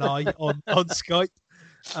Ben and I on Skype.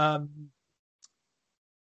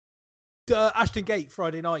 Ashton Gate,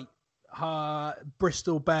 Friday night.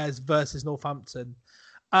 Bristol Bears versus Northampton.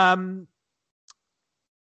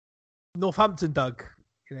 Northampton, Doug,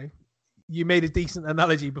 you made a decent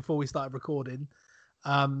analogy before we started recording.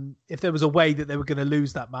 If there was a way that they were going to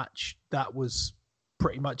lose that match, that was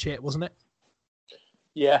pretty much it, wasn't it?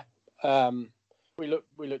 Yeah. We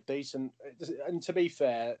look decent. And to be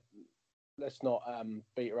fair, let's not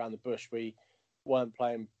beat around the bush. We weren't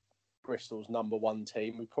playing Bristol's number one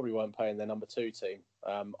team. We probably weren't playing their number two team.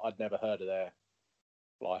 I'd never heard of their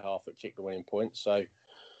fly half that kicked the winning point. So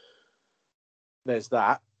there's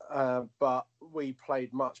that. But we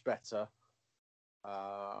played much better.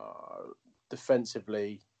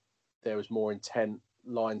 Defensively, there was more intent.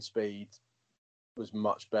 Line speed was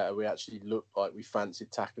much better. We actually looked like we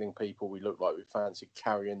fancied tackling people. We looked like we fancied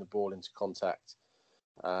carrying the ball into contact.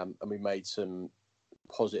 And we made some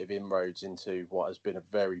positive inroads into what has been a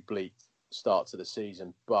very bleak start to the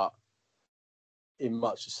season. But in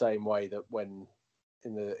much the same way that when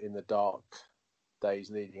in the dark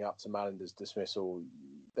days leading up to Mallinder's dismissal,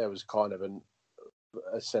 there was kind of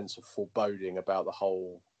a sense of foreboding about the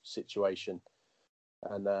whole situation.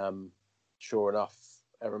 And sure enough,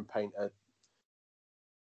 Aaron Painter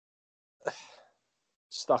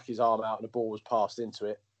stuck his arm out and the ball was passed into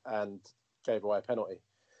it and gave away a penalty.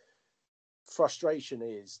 Frustration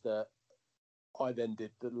is that I then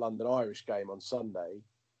did the London Irish game on Sunday,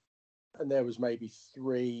 and there was maybe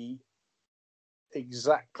 3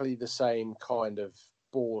 exactly the same kind of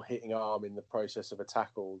ball hitting arm in the process of a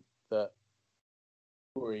tackle that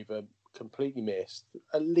were either completely missed,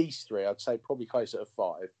 at least 3, I'd say probably closer to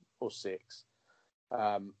 5 or 6,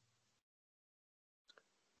 that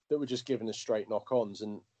were just given as straight knock-ons.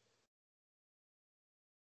 And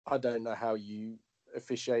I don't know how you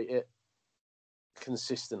officiate it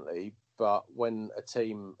consistently, but when a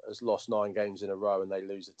team has lost 9 games in a row and they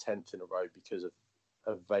lose a 10th in a row because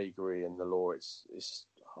of vagary in the law, it's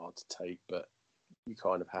hard to take, but you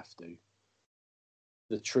kind of have to.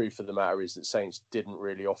 The truth of the matter is that Saints didn't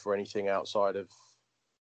really offer anything outside of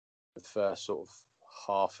the first sort of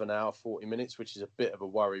half an hour, 40 minutes, which is a bit of a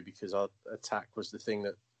worry because our attack was the thing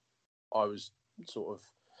that I was sort of...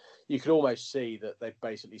 You could almost see that they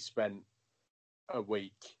basically spent a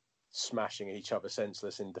week smashing each other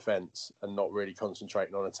senseless in defence and not really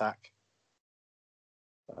concentrating on attack.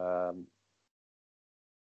 And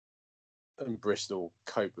Bristol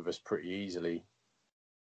coped with us pretty easily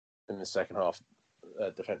in the second half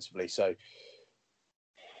defensively. So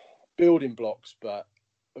building blocks, but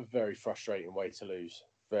a very frustrating way to lose.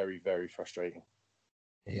 Very, very frustrating.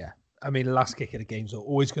 Yeah. I mean, the last kick of the games are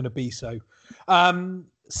always going to be so.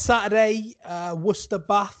 Saturday, Worcester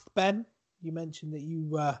Bath, Ben, you mentioned that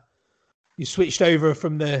you switched over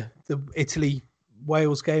from the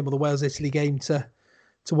Italy-Wales game or the Wales-Italy game to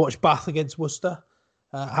watch Bath against Worcester.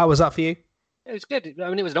 How was that for you? It was good. I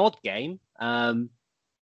mean, it was an odd game.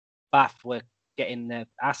 Bath were getting their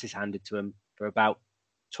asses handed to them for about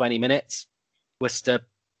 20 minutes. Worcester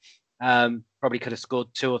probably could have scored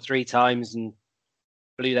 2 or 3 times and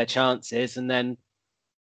blew their chances. And then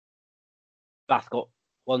Bath got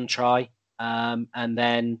 1 try and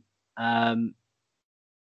then an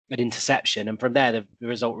interception. And from there, the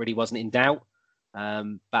result really wasn't in doubt.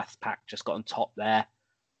 Bath's pack just got on top there.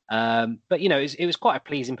 But, it was quite a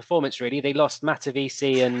pleasing performance, really. They lost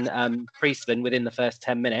Matavisi and Priestland within the first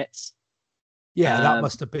 10 minutes. Yeah, that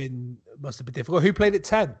must have been difficult. Who played at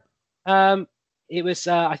 10? It was,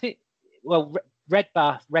 I think,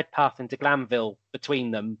 Redpath and De Glanville,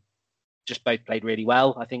 between them, just both played really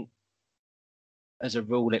well. I think, as a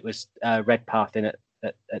rule, it was Redpath in at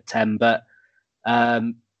 10. But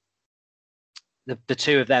the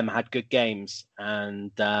 2 of them had good games.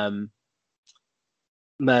 And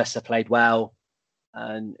Mercer played well.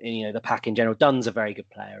 And, the pack in general. Dunn's a very good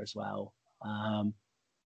player as well.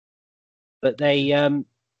 But they,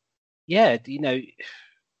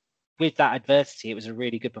 with that adversity, it was a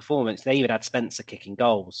really good performance. They even had Spencer kicking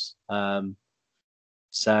goals.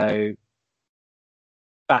 So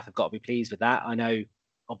Bath have got to be pleased with that. I know,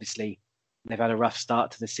 obviously, they've had a rough start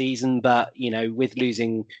to the season, but, with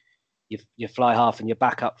losing your fly half and your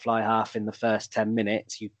backup fly half in the first 10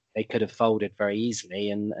 minutes, they could have folded very easily.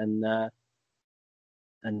 And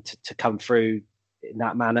to come through in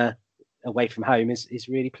that manner away from home is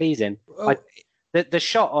really pleasing. Oh. The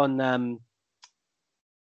shot on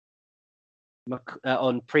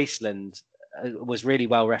Priestland was really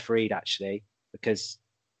well refereed, actually, because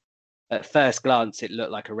at first glance it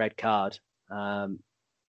looked like a red card,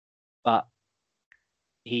 but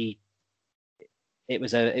it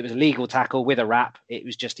was a legal tackle with a wrap. It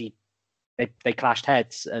was just they clashed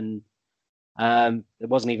heads, and there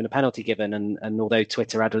wasn't even a penalty given. And although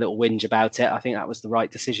Twitter had a little whinge about it, I think that was the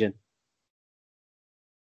right decision.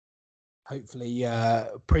 Hopefully, I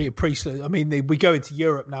mean, we go into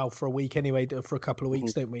Europe now for a week anyway, for a couple of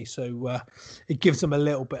weeks, don't we? So it gives them a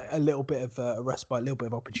little bit of a respite, a little bit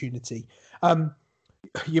of opportunity.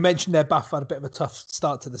 You mentioned Bath had a bit of a tough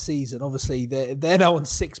start to the season. Obviously, they're now on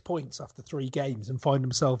 6 points after 3 games and find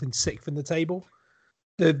themselves in 6th in the table.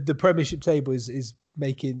 The Premiership table is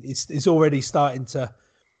already starting to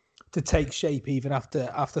take shape even after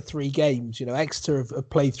 3 games. You know, Exeter have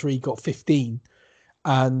played 3, got 15.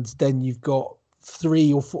 And then you've got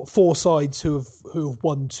 3 or 4 sides who have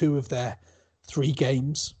won 2 of their 3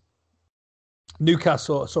 games.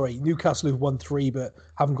 Newcastle have won 3 but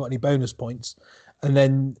haven't got any bonus points. And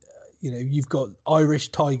then you've got Irish,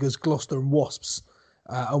 Tigers, Gloucester, and Wasps,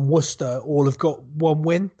 and Worcester all have got 1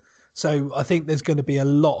 win. So I think there's going to be a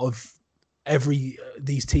lot of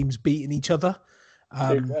these teams beating each other.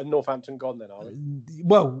 Northampton gone then, are we?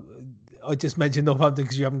 Well, I just mentioned Northampton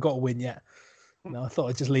because you haven't got a win yet. No, I thought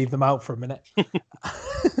I'd just leave them out for a minute.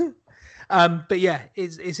 But yeah,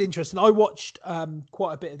 it's interesting. I watched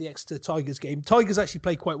quite a bit of the Exeter Tigers game. Tigers actually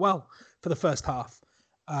played quite well for the first half.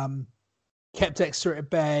 Kept Exeter at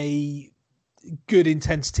bay, good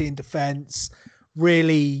intensity in defence,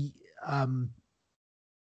 really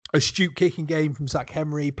astute kicking game from Zach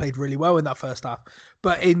Henry, played really well in that first half.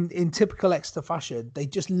 But in typical Exeter fashion, they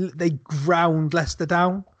ground Leicester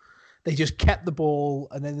down. They just kept the ball,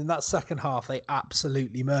 and then in that second half, they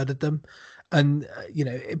absolutely murdered them. And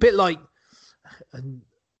a bit like, and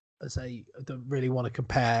I don't really want to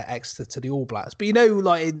compare Exeter to the All Blacks, but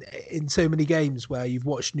like in so many games where you've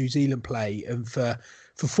watched New Zealand play, and for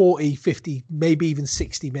 40, 50, maybe even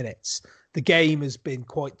 60 minutes, the game has been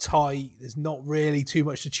quite tight. There's not really too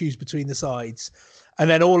much to choose between the sides, and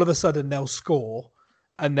then all of a sudden they'll score,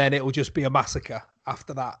 and then it will just be a massacre.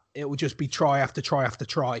 After that, it will just be try after try after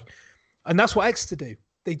try. And that's what Exeter do.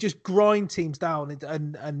 They just grind teams down,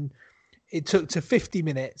 and it took to 50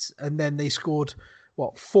 minutes, and then they scored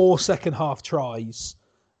 4 second half tries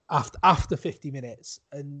after 50 minutes,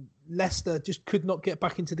 and Leicester just could not get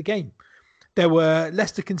back into the game.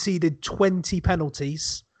 Leicester conceded 20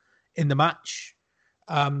 penalties in the match,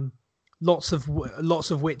 lots of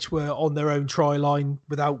which were on their own try line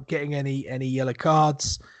without getting any yellow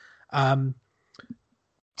cards.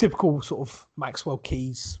 Typical sort of Maxwell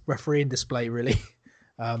Keys refereeing display, really.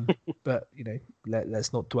 But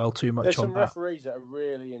let's not dwell too much on that. There's some referees that are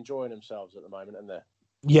really enjoying themselves at the moment, aren't there?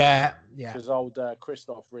 Yeah. Because old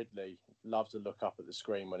Christoph Ridley loves to look up at the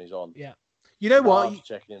screen when he's on. Yeah. You know what? Loves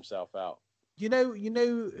checking himself out. You know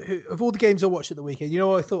who, of all the games I watched at the weekend,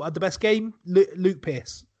 I thought had the best game? Luke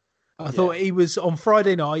Pearce. I thought he was on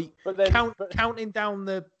Friday night, counting down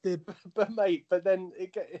the. But then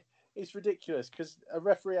it's ridiculous because a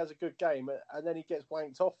referee has a good game and then he gets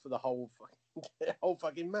wanked off for the whole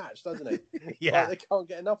fucking match, doesn't he? Yeah, they can't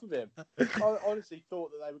get enough of him. I honestly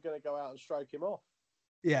thought that they were going to go out and stroke him off.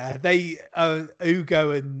 Yeah, they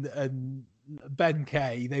Ugo and Ben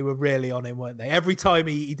Kay, they were really on him, weren't they? Every time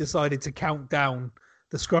he decided to count down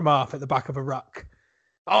the scrum half at the back of a ruck.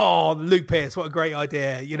 Oh, Luke Pearce, what a great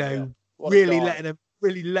idea! Really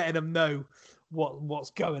letting him know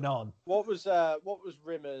what's going on. What was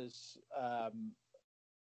Rimmer's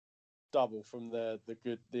double from the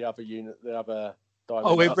other unit, the other diamond?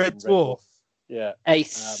 Oh, in Red Dwarf. Yeah,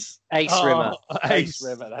 Ace Rimmer. Ace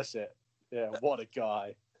Rimmer, that's it. Yeah, what a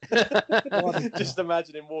guy. Just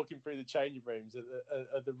imagine him walking through the changing rooms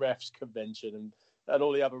at the refs convention and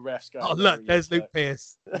all the other refs going. Oh, look, there's Luke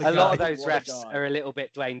Pearce. A lot of those refs are a little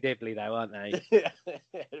bit Dwayne Dibley, though, aren't they?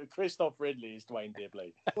 Christoph Ridley is Dwayne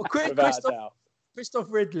Dibley. Well, Christoph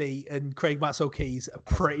Ridley and Craig Maxwell Keys are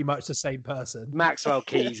pretty much the same person. Maxwell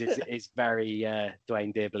Keys is very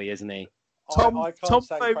Dwayne Dibley, isn't he? I can't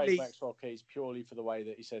say Craig Maxwell Keys purely for the way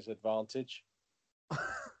that he says advantage.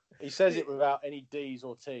 He says it without any D's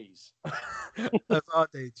or T's.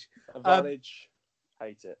 Advantage.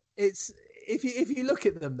 Hate it. It's if you look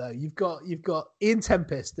at them though, you've got Ian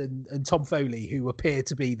Tempest and Tom Foley who appear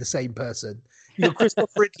to be the same person. You've got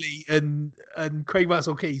Christoph Ridley and Craig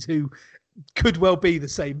Maxwell Keys who could well be the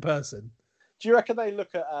same person. Do you reckon they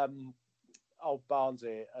look at old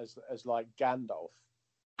Barnsley as like Gandalf?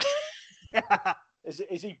 Yeah.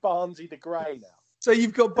 Is he Barnsley the Grey now? So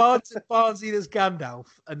you've got Barnsley that's Gandalf,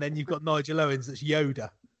 and then you've got Nigel Owens that's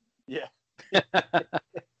Yoda. Yeah.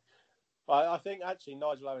 I think actually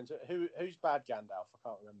Nigel Owens. Who's bad Gandalf? I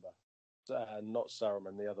can't remember. Not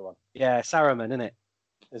Saruman, the other one. Yeah, Saruman, isn't it?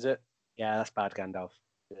 Is it? Yeah, that's bad Gandalf.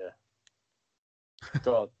 Yeah.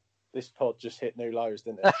 God, this pod just hit new lows,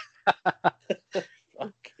 didn't it?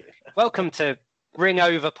 Welcome to Ring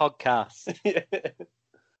Over Podcast.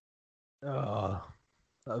 Oh,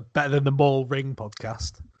 better than the Mall Ring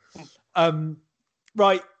podcast.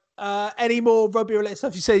 Right. Any more rugby related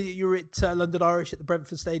stuff? You say you were at London Irish at the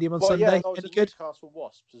Brentford Stadium on Sunday. Yeah, I was Any at good? Newcastle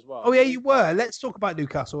Wasps as well. Oh yeah, you were. Let's talk about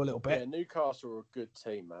Newcastle a little bit. Yeah, Newcastle are a good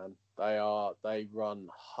team, man. They run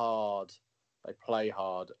hard, they play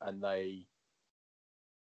hard, and I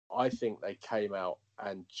think they came out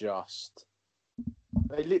and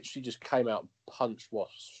they literally just came out and punched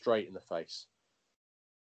Wasps straight in the face.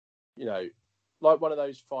 You know, like one of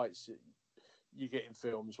those fights you get in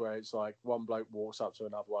films where it's like one bloke walks up to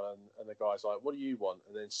another one and the guy's like, "What do you want?"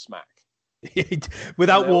 and then smack.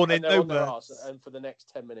 Without warning, no words. And for the next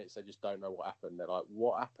 10 minutes, they just don't know what happened. They're like,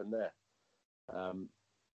 "What happened there?"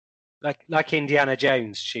 Like Indiana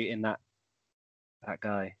Jones shooting that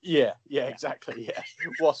guy. Yeah, exactly. Yeah,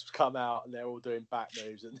 Wasps come out and they're all doing back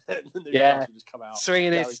moves, and then the Newcastle just come out swinging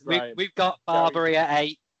this. We've got Barbary at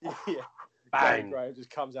 8. Yeah, Gary Graham just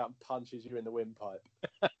comes out and punches you in the windpipe.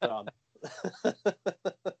 Done.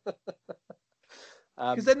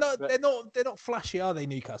 Because they're not flashy, are they,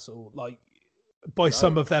 Newcastle? Like by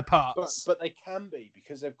some of their parts, but they can be,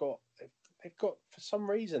 because they've got for some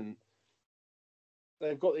reason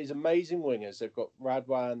they've got these amazing wingers. They've got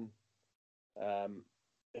Radwan,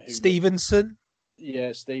 Stevenson.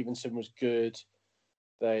 Yeah, Stevenson was good.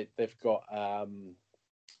 They've got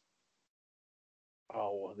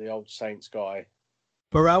the old Saints guy,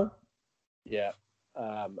 Burrell. Yeah,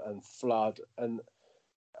 and Flood, and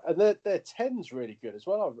their 10's really good as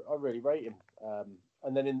well. I really rate him.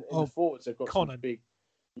 And then in the forwards, they've got some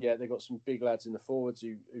big lads in the forwards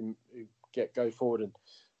who go forward,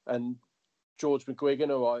 and George McGuigan,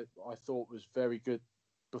 who I thought was very good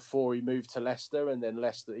before he moved to Leicester, and then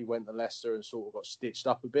he went to Leicester and sort of got stitched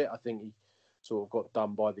up a bit. I think he sort of got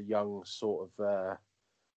done by the young sort of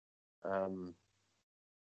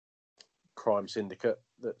crime syndicate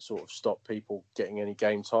that sort of stopped people getting any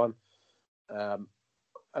game time, and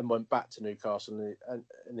went back to Newcastle, and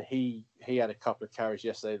he had a couple of carries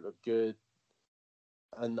yesterday that looked good,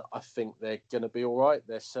 and I think they're going to be all right.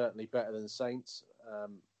 They're certainly better than Saints.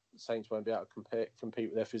 Saints won't be able to compete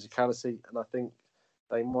with their physicality, and I think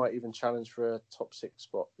they might even challenge for a top 6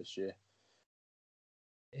 spot this year.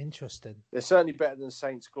 Interesting. They're certainly better than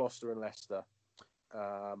Saints, Gloucester, and Leicester,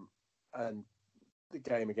 and the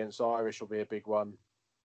game against Irish will be a big one,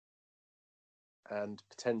 and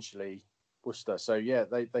potentially Worcester. So yeah,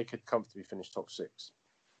 they could comfortably finish top 6.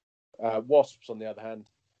 Wasps, on the other hand,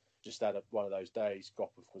 just had one of those days.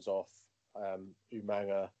 Gopov was off.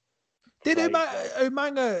 Umanga. Did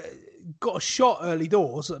Umanga got a shot early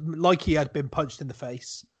doors, like he had been punched in the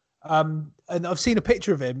face? And I've seen a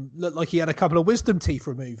picture of him, looked like he had a couple of wisdom teeth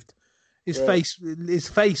removed. His face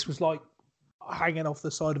was like hanging off the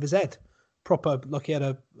side of his head, proper, like he had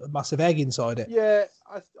a massive egg inside it. Yeah,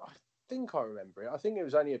 I think I remember it. I think it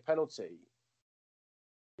was only a penalty.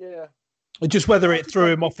 Yeah. Just whether it threw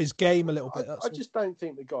him off his game a little bit. I just don't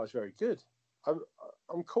think the guy's very good.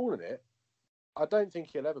 I'm calling it. I don't think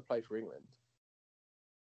he'll ever play for England.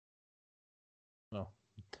 Well,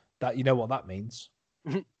 that, you know what that means.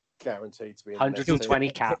 Guaranteed to be in 120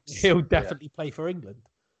 caps. He'll definitely play for England.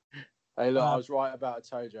 Hey, look, I was right about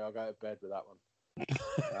Itoje. I'll go to bed with that one.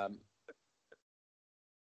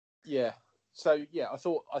 Yeah. So yeah, I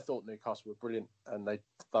thought Newcastle were brilliant, and they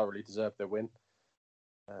thoroughly deserved their win.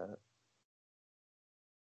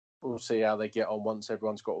 We'll see how they get on once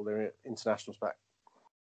everyone's got all their internationals back.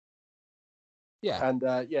 Yeah. And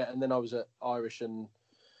and then I was at Irish and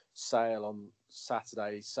Sale on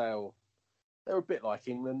Saturday. Sale, they're a bit like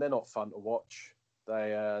England. They're not fun to watch.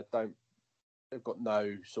 They've got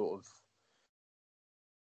no sort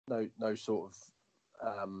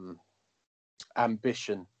of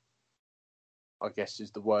ambition, I guess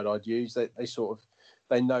is the word I'd use. They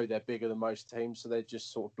know they're bigger than most teams, so they're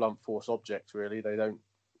just sort of blunt force objects. Really, they don't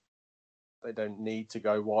need to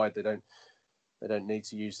go wide. They don't need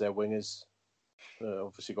to use their wingers.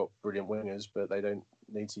 Obviously got brilliant wingers, but they don't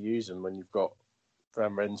need to use them when you've got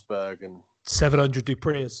Van Rensburg and 700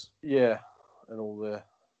 Dupreas. Yeah, and all the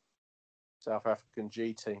South African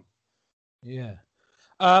G team. Yeah.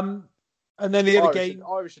 And then the other game...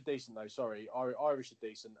 Irish are decent, though. Sorry. Irish are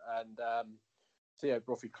decent. And Theo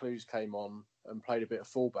Brophy-Clues came on and played a bit of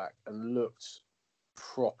fullback and looked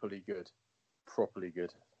properly good. Properly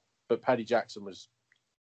good. But Paddy Jackson was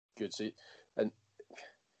good.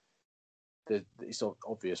 It's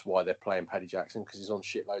obvious why they're playing Paddy Jackson, because he's on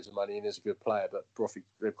shitloads of money and is a good player. But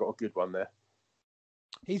they've got a good one there.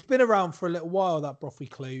 He's been around for a little while, that Brothy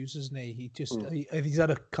Clues, hasn't he? He's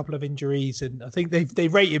had a couple of injuries, and I think they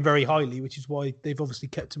rate him very highly, which is why they've obviously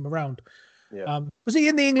kept him around. Yeah. Was he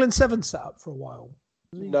in the England 7 setup for a while?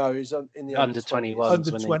 No, he's in the Under 21s.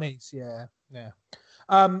 Under 20s, yeah.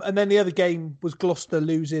 And then the other game was Gloucester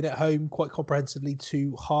losing at home quite comprehensively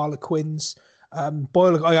to Harlequins.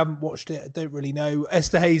 Boyle, I haven't watched it. I don't really know.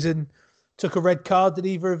 Esterhazen took a red card. Did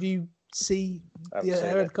either of you see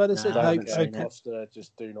the red card? Gloucester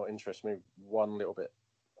just do not interest me one little bit,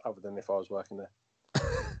 other than if I was working there.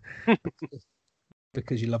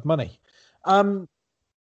 Because you love money.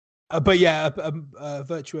 But yeah, a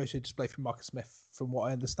virtuoso display from Marcus Smith, from what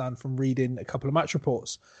I understand from reading a couple of match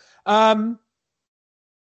reports.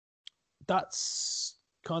 That's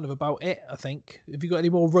kind of about it, I think. Have you got any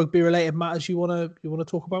more rugby-related matters you want to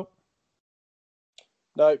talk about?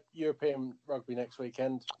 No, European rugby next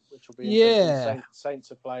weekend, which will be interesting.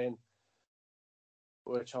 Saints are playing,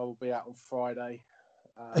 which I will be at on Friday.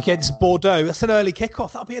 Against Bordeaux. That's an early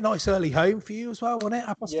kickoff. That'll be a nice early home for you as well, won't it?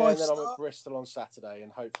 And then I'm at Bristol on Saturday,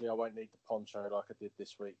 and hopefully I won't need the poncho like I did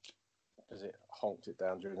this week, because it honked it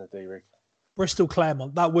down during the D-Rig. Bristol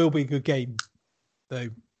Claremont. That will be a good game, though,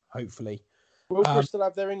 hopefully. Will Bristol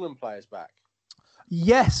have their England players back?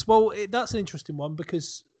 Yes. Well, that's an interesting one,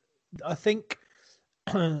 because I think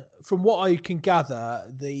from what I can gather,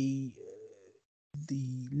 the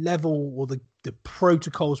level or the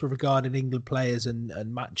protocols with regarding England players and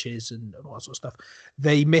matches and all that sort of stuff,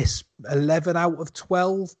 they miss 11 out of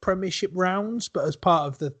 12 Premiership rounds, but as part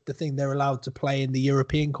of the thing, they're allowed to play in the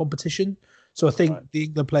European competition. So I think the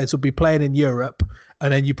England players will be playing in Europe,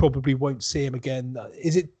 and then you probably won't see them again.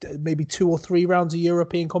 Is it maybe 2 or 3 rounds of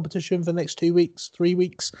European competition for the next 2 weeks, 3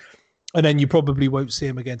 weeks? And then you probably won't see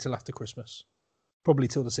them again till after Christmas. Probably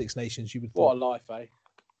till the Six Nations, you would think. What a life, eh?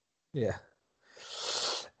 Yeah.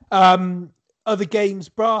 Other games,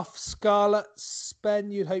 Braff, Scarlets,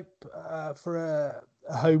 Ben, you'd hope for a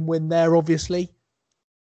home win there, obviously.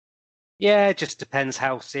 Yeah, it just depends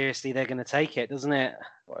how seriously they're going to take it, doesn't it?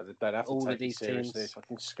 Well, they don't have to all take of these it seriously. teams. It's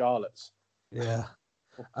fucking Scarlets. Yeah.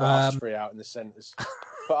 Put us 3 out in the centres.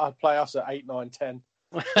 But I'd play us at 8, 9, 10.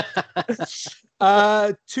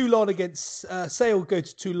 Toulon against Sale go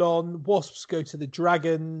to Toulon, Wasps go to the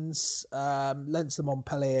Dragons, Leinster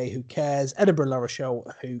Montpellier, who cares? Edinburgh La Rochelle,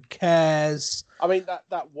 who cares? I mean,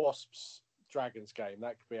 that Wasps Dragons game,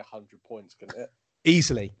 that could be 100 points, couldn't it?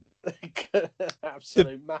 Easily.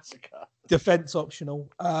 Absolute massacre. Defence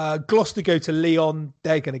optional. Gloucester go to Lyon,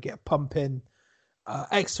 they're going to get a pump in.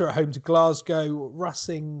 Exeter at home to Glasgow,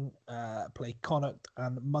 Racing play Connacht,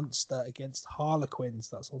 and Munster against Harlequins.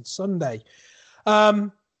 That's on Sunday. Yeah,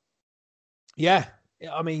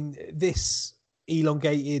 I mean, this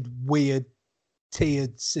elongated, weird,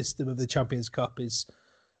 tiered system of the Champions Cup is,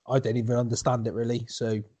 I don't even understand it really.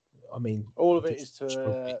 So, I mean, all of it is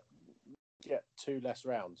to get 2 less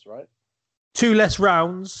rounds, right? 2 less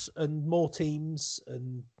rounds and more teams,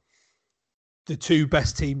 and the 2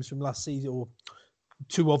 best teams from last season, or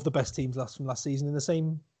 2 of the best teams from last season in the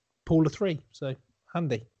same pool of 3. So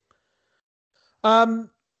handy. Any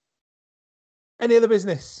other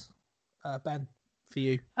business, Ben, for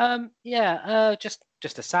you?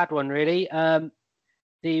 Just a sad one, really. There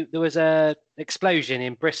was a explosion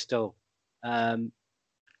in Bristol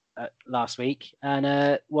last week,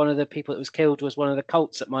 and one of the people that was killed was one of the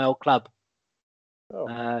Colts at my old club.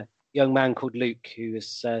 Young man called Luke, who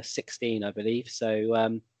was 16, I believe.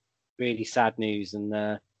 So really sad news,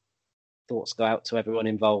 and thoughts go out to everyone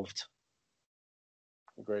involved.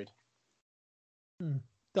 Agreed.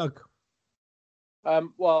 Doug?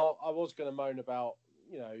 Well, I was going to moan about,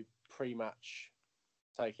 pre-match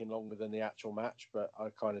taking longer than the actual match, but I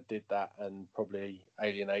kind of did that and probably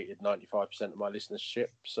alienated 95% of my listenership,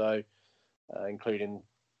 so including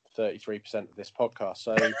 33% of this podcast.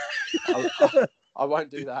 So I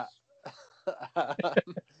won't do that.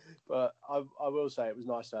 But I will say it was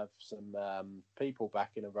nice to have some people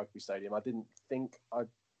back in a rugby stadium. I didn't think I'd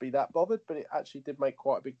be that bothered, but it actually did make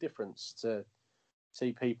quite a big difference to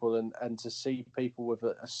see people and to see people with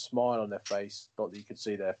a smile on their face. Not that you could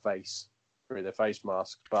see their face through their face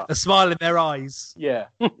mask, but a smile in their eyes. Yeah.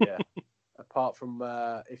 Apart from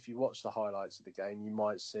if you watch the highlights of the game, you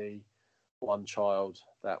might see one child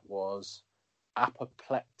that was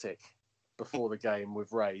apoplectic before the game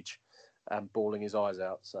with rage and bawling his eyes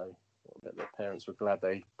out. So I bet their parents were glad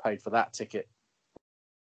they paid for that ticket.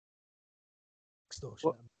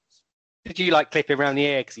 Extortion. Did you clip him around the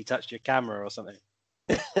ear because he touched your camera or something?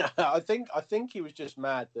 I think he was just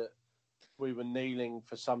mad that we were kneeling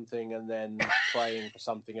for something and then praying for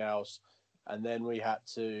something else, and then we had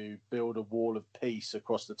to build a wall of peace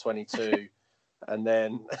across the 22 and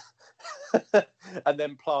then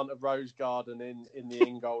plant a rose garden in the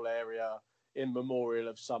in-goal area in memorial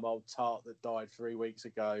of some old tart that died 3 weeks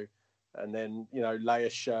ago, and then, you know, lay a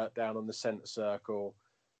shirt down on the centre circle,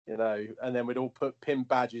 you know, and then we'd all pin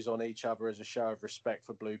badges on each other as a show of respect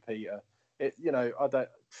for Blue Peter. I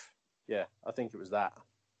think it was that.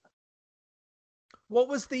 What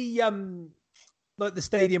was the like the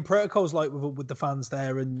stadium protocols like with the fans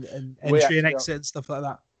there and entry and exit and stuff like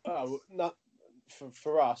that? Oh, not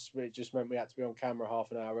for us. It just meant we had to be on camera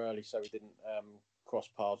half an hour early, so we didn't cross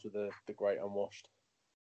paths with the great unwashed.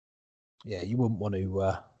 Yeah, you wouldn't want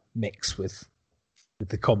to mix with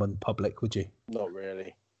the common public, would you? Not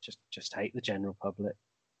really. Just hate the general public.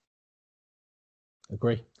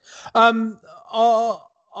 Agree.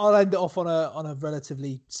 I'll end it off on a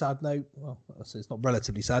relatively sad note. Well, it's not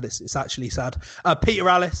relatively sad. It's actually sad. Peter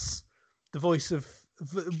Alliss, the voice of,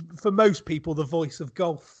 for most people, the voice of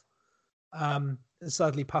golf,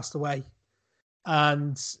 sadly passed away.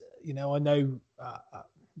 And, you know, I know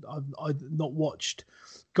I've not watched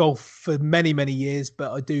golf for many, many years,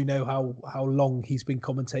 but I do know how long he's been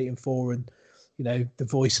commentating for, and, you know, the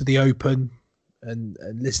voice of the Open and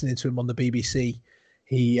listening to him on the BBC.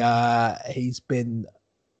 He's been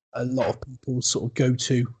a lot of people's sort of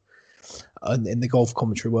go-to in the golf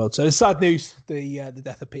commentary world. So it's sad news, the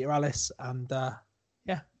death of Peter Alliss, and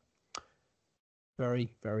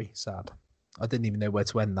very, very sad. I didn't even know where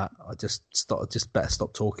to end that. I just better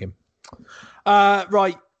stop talking.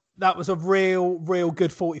 Right, that was a real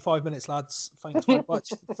good 45 minutes, lads. Thanks very much.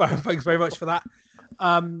 Thanks very much for that.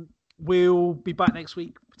 We'll be back next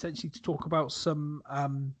week potentially to talk about some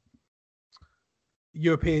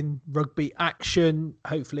European rugby action.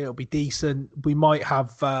 Hopefully it'll be decent. We might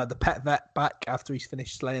have the pet vet back after he's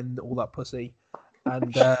finished slaying all that pussy.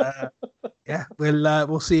 And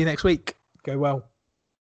we'll see you next week. Go well.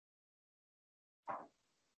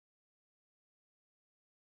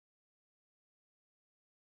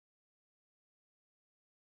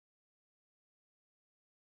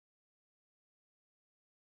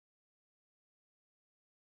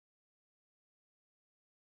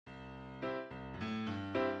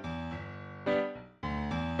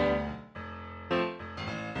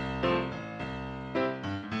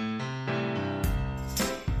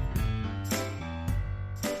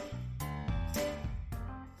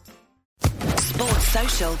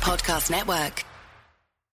 Social Podcast Network.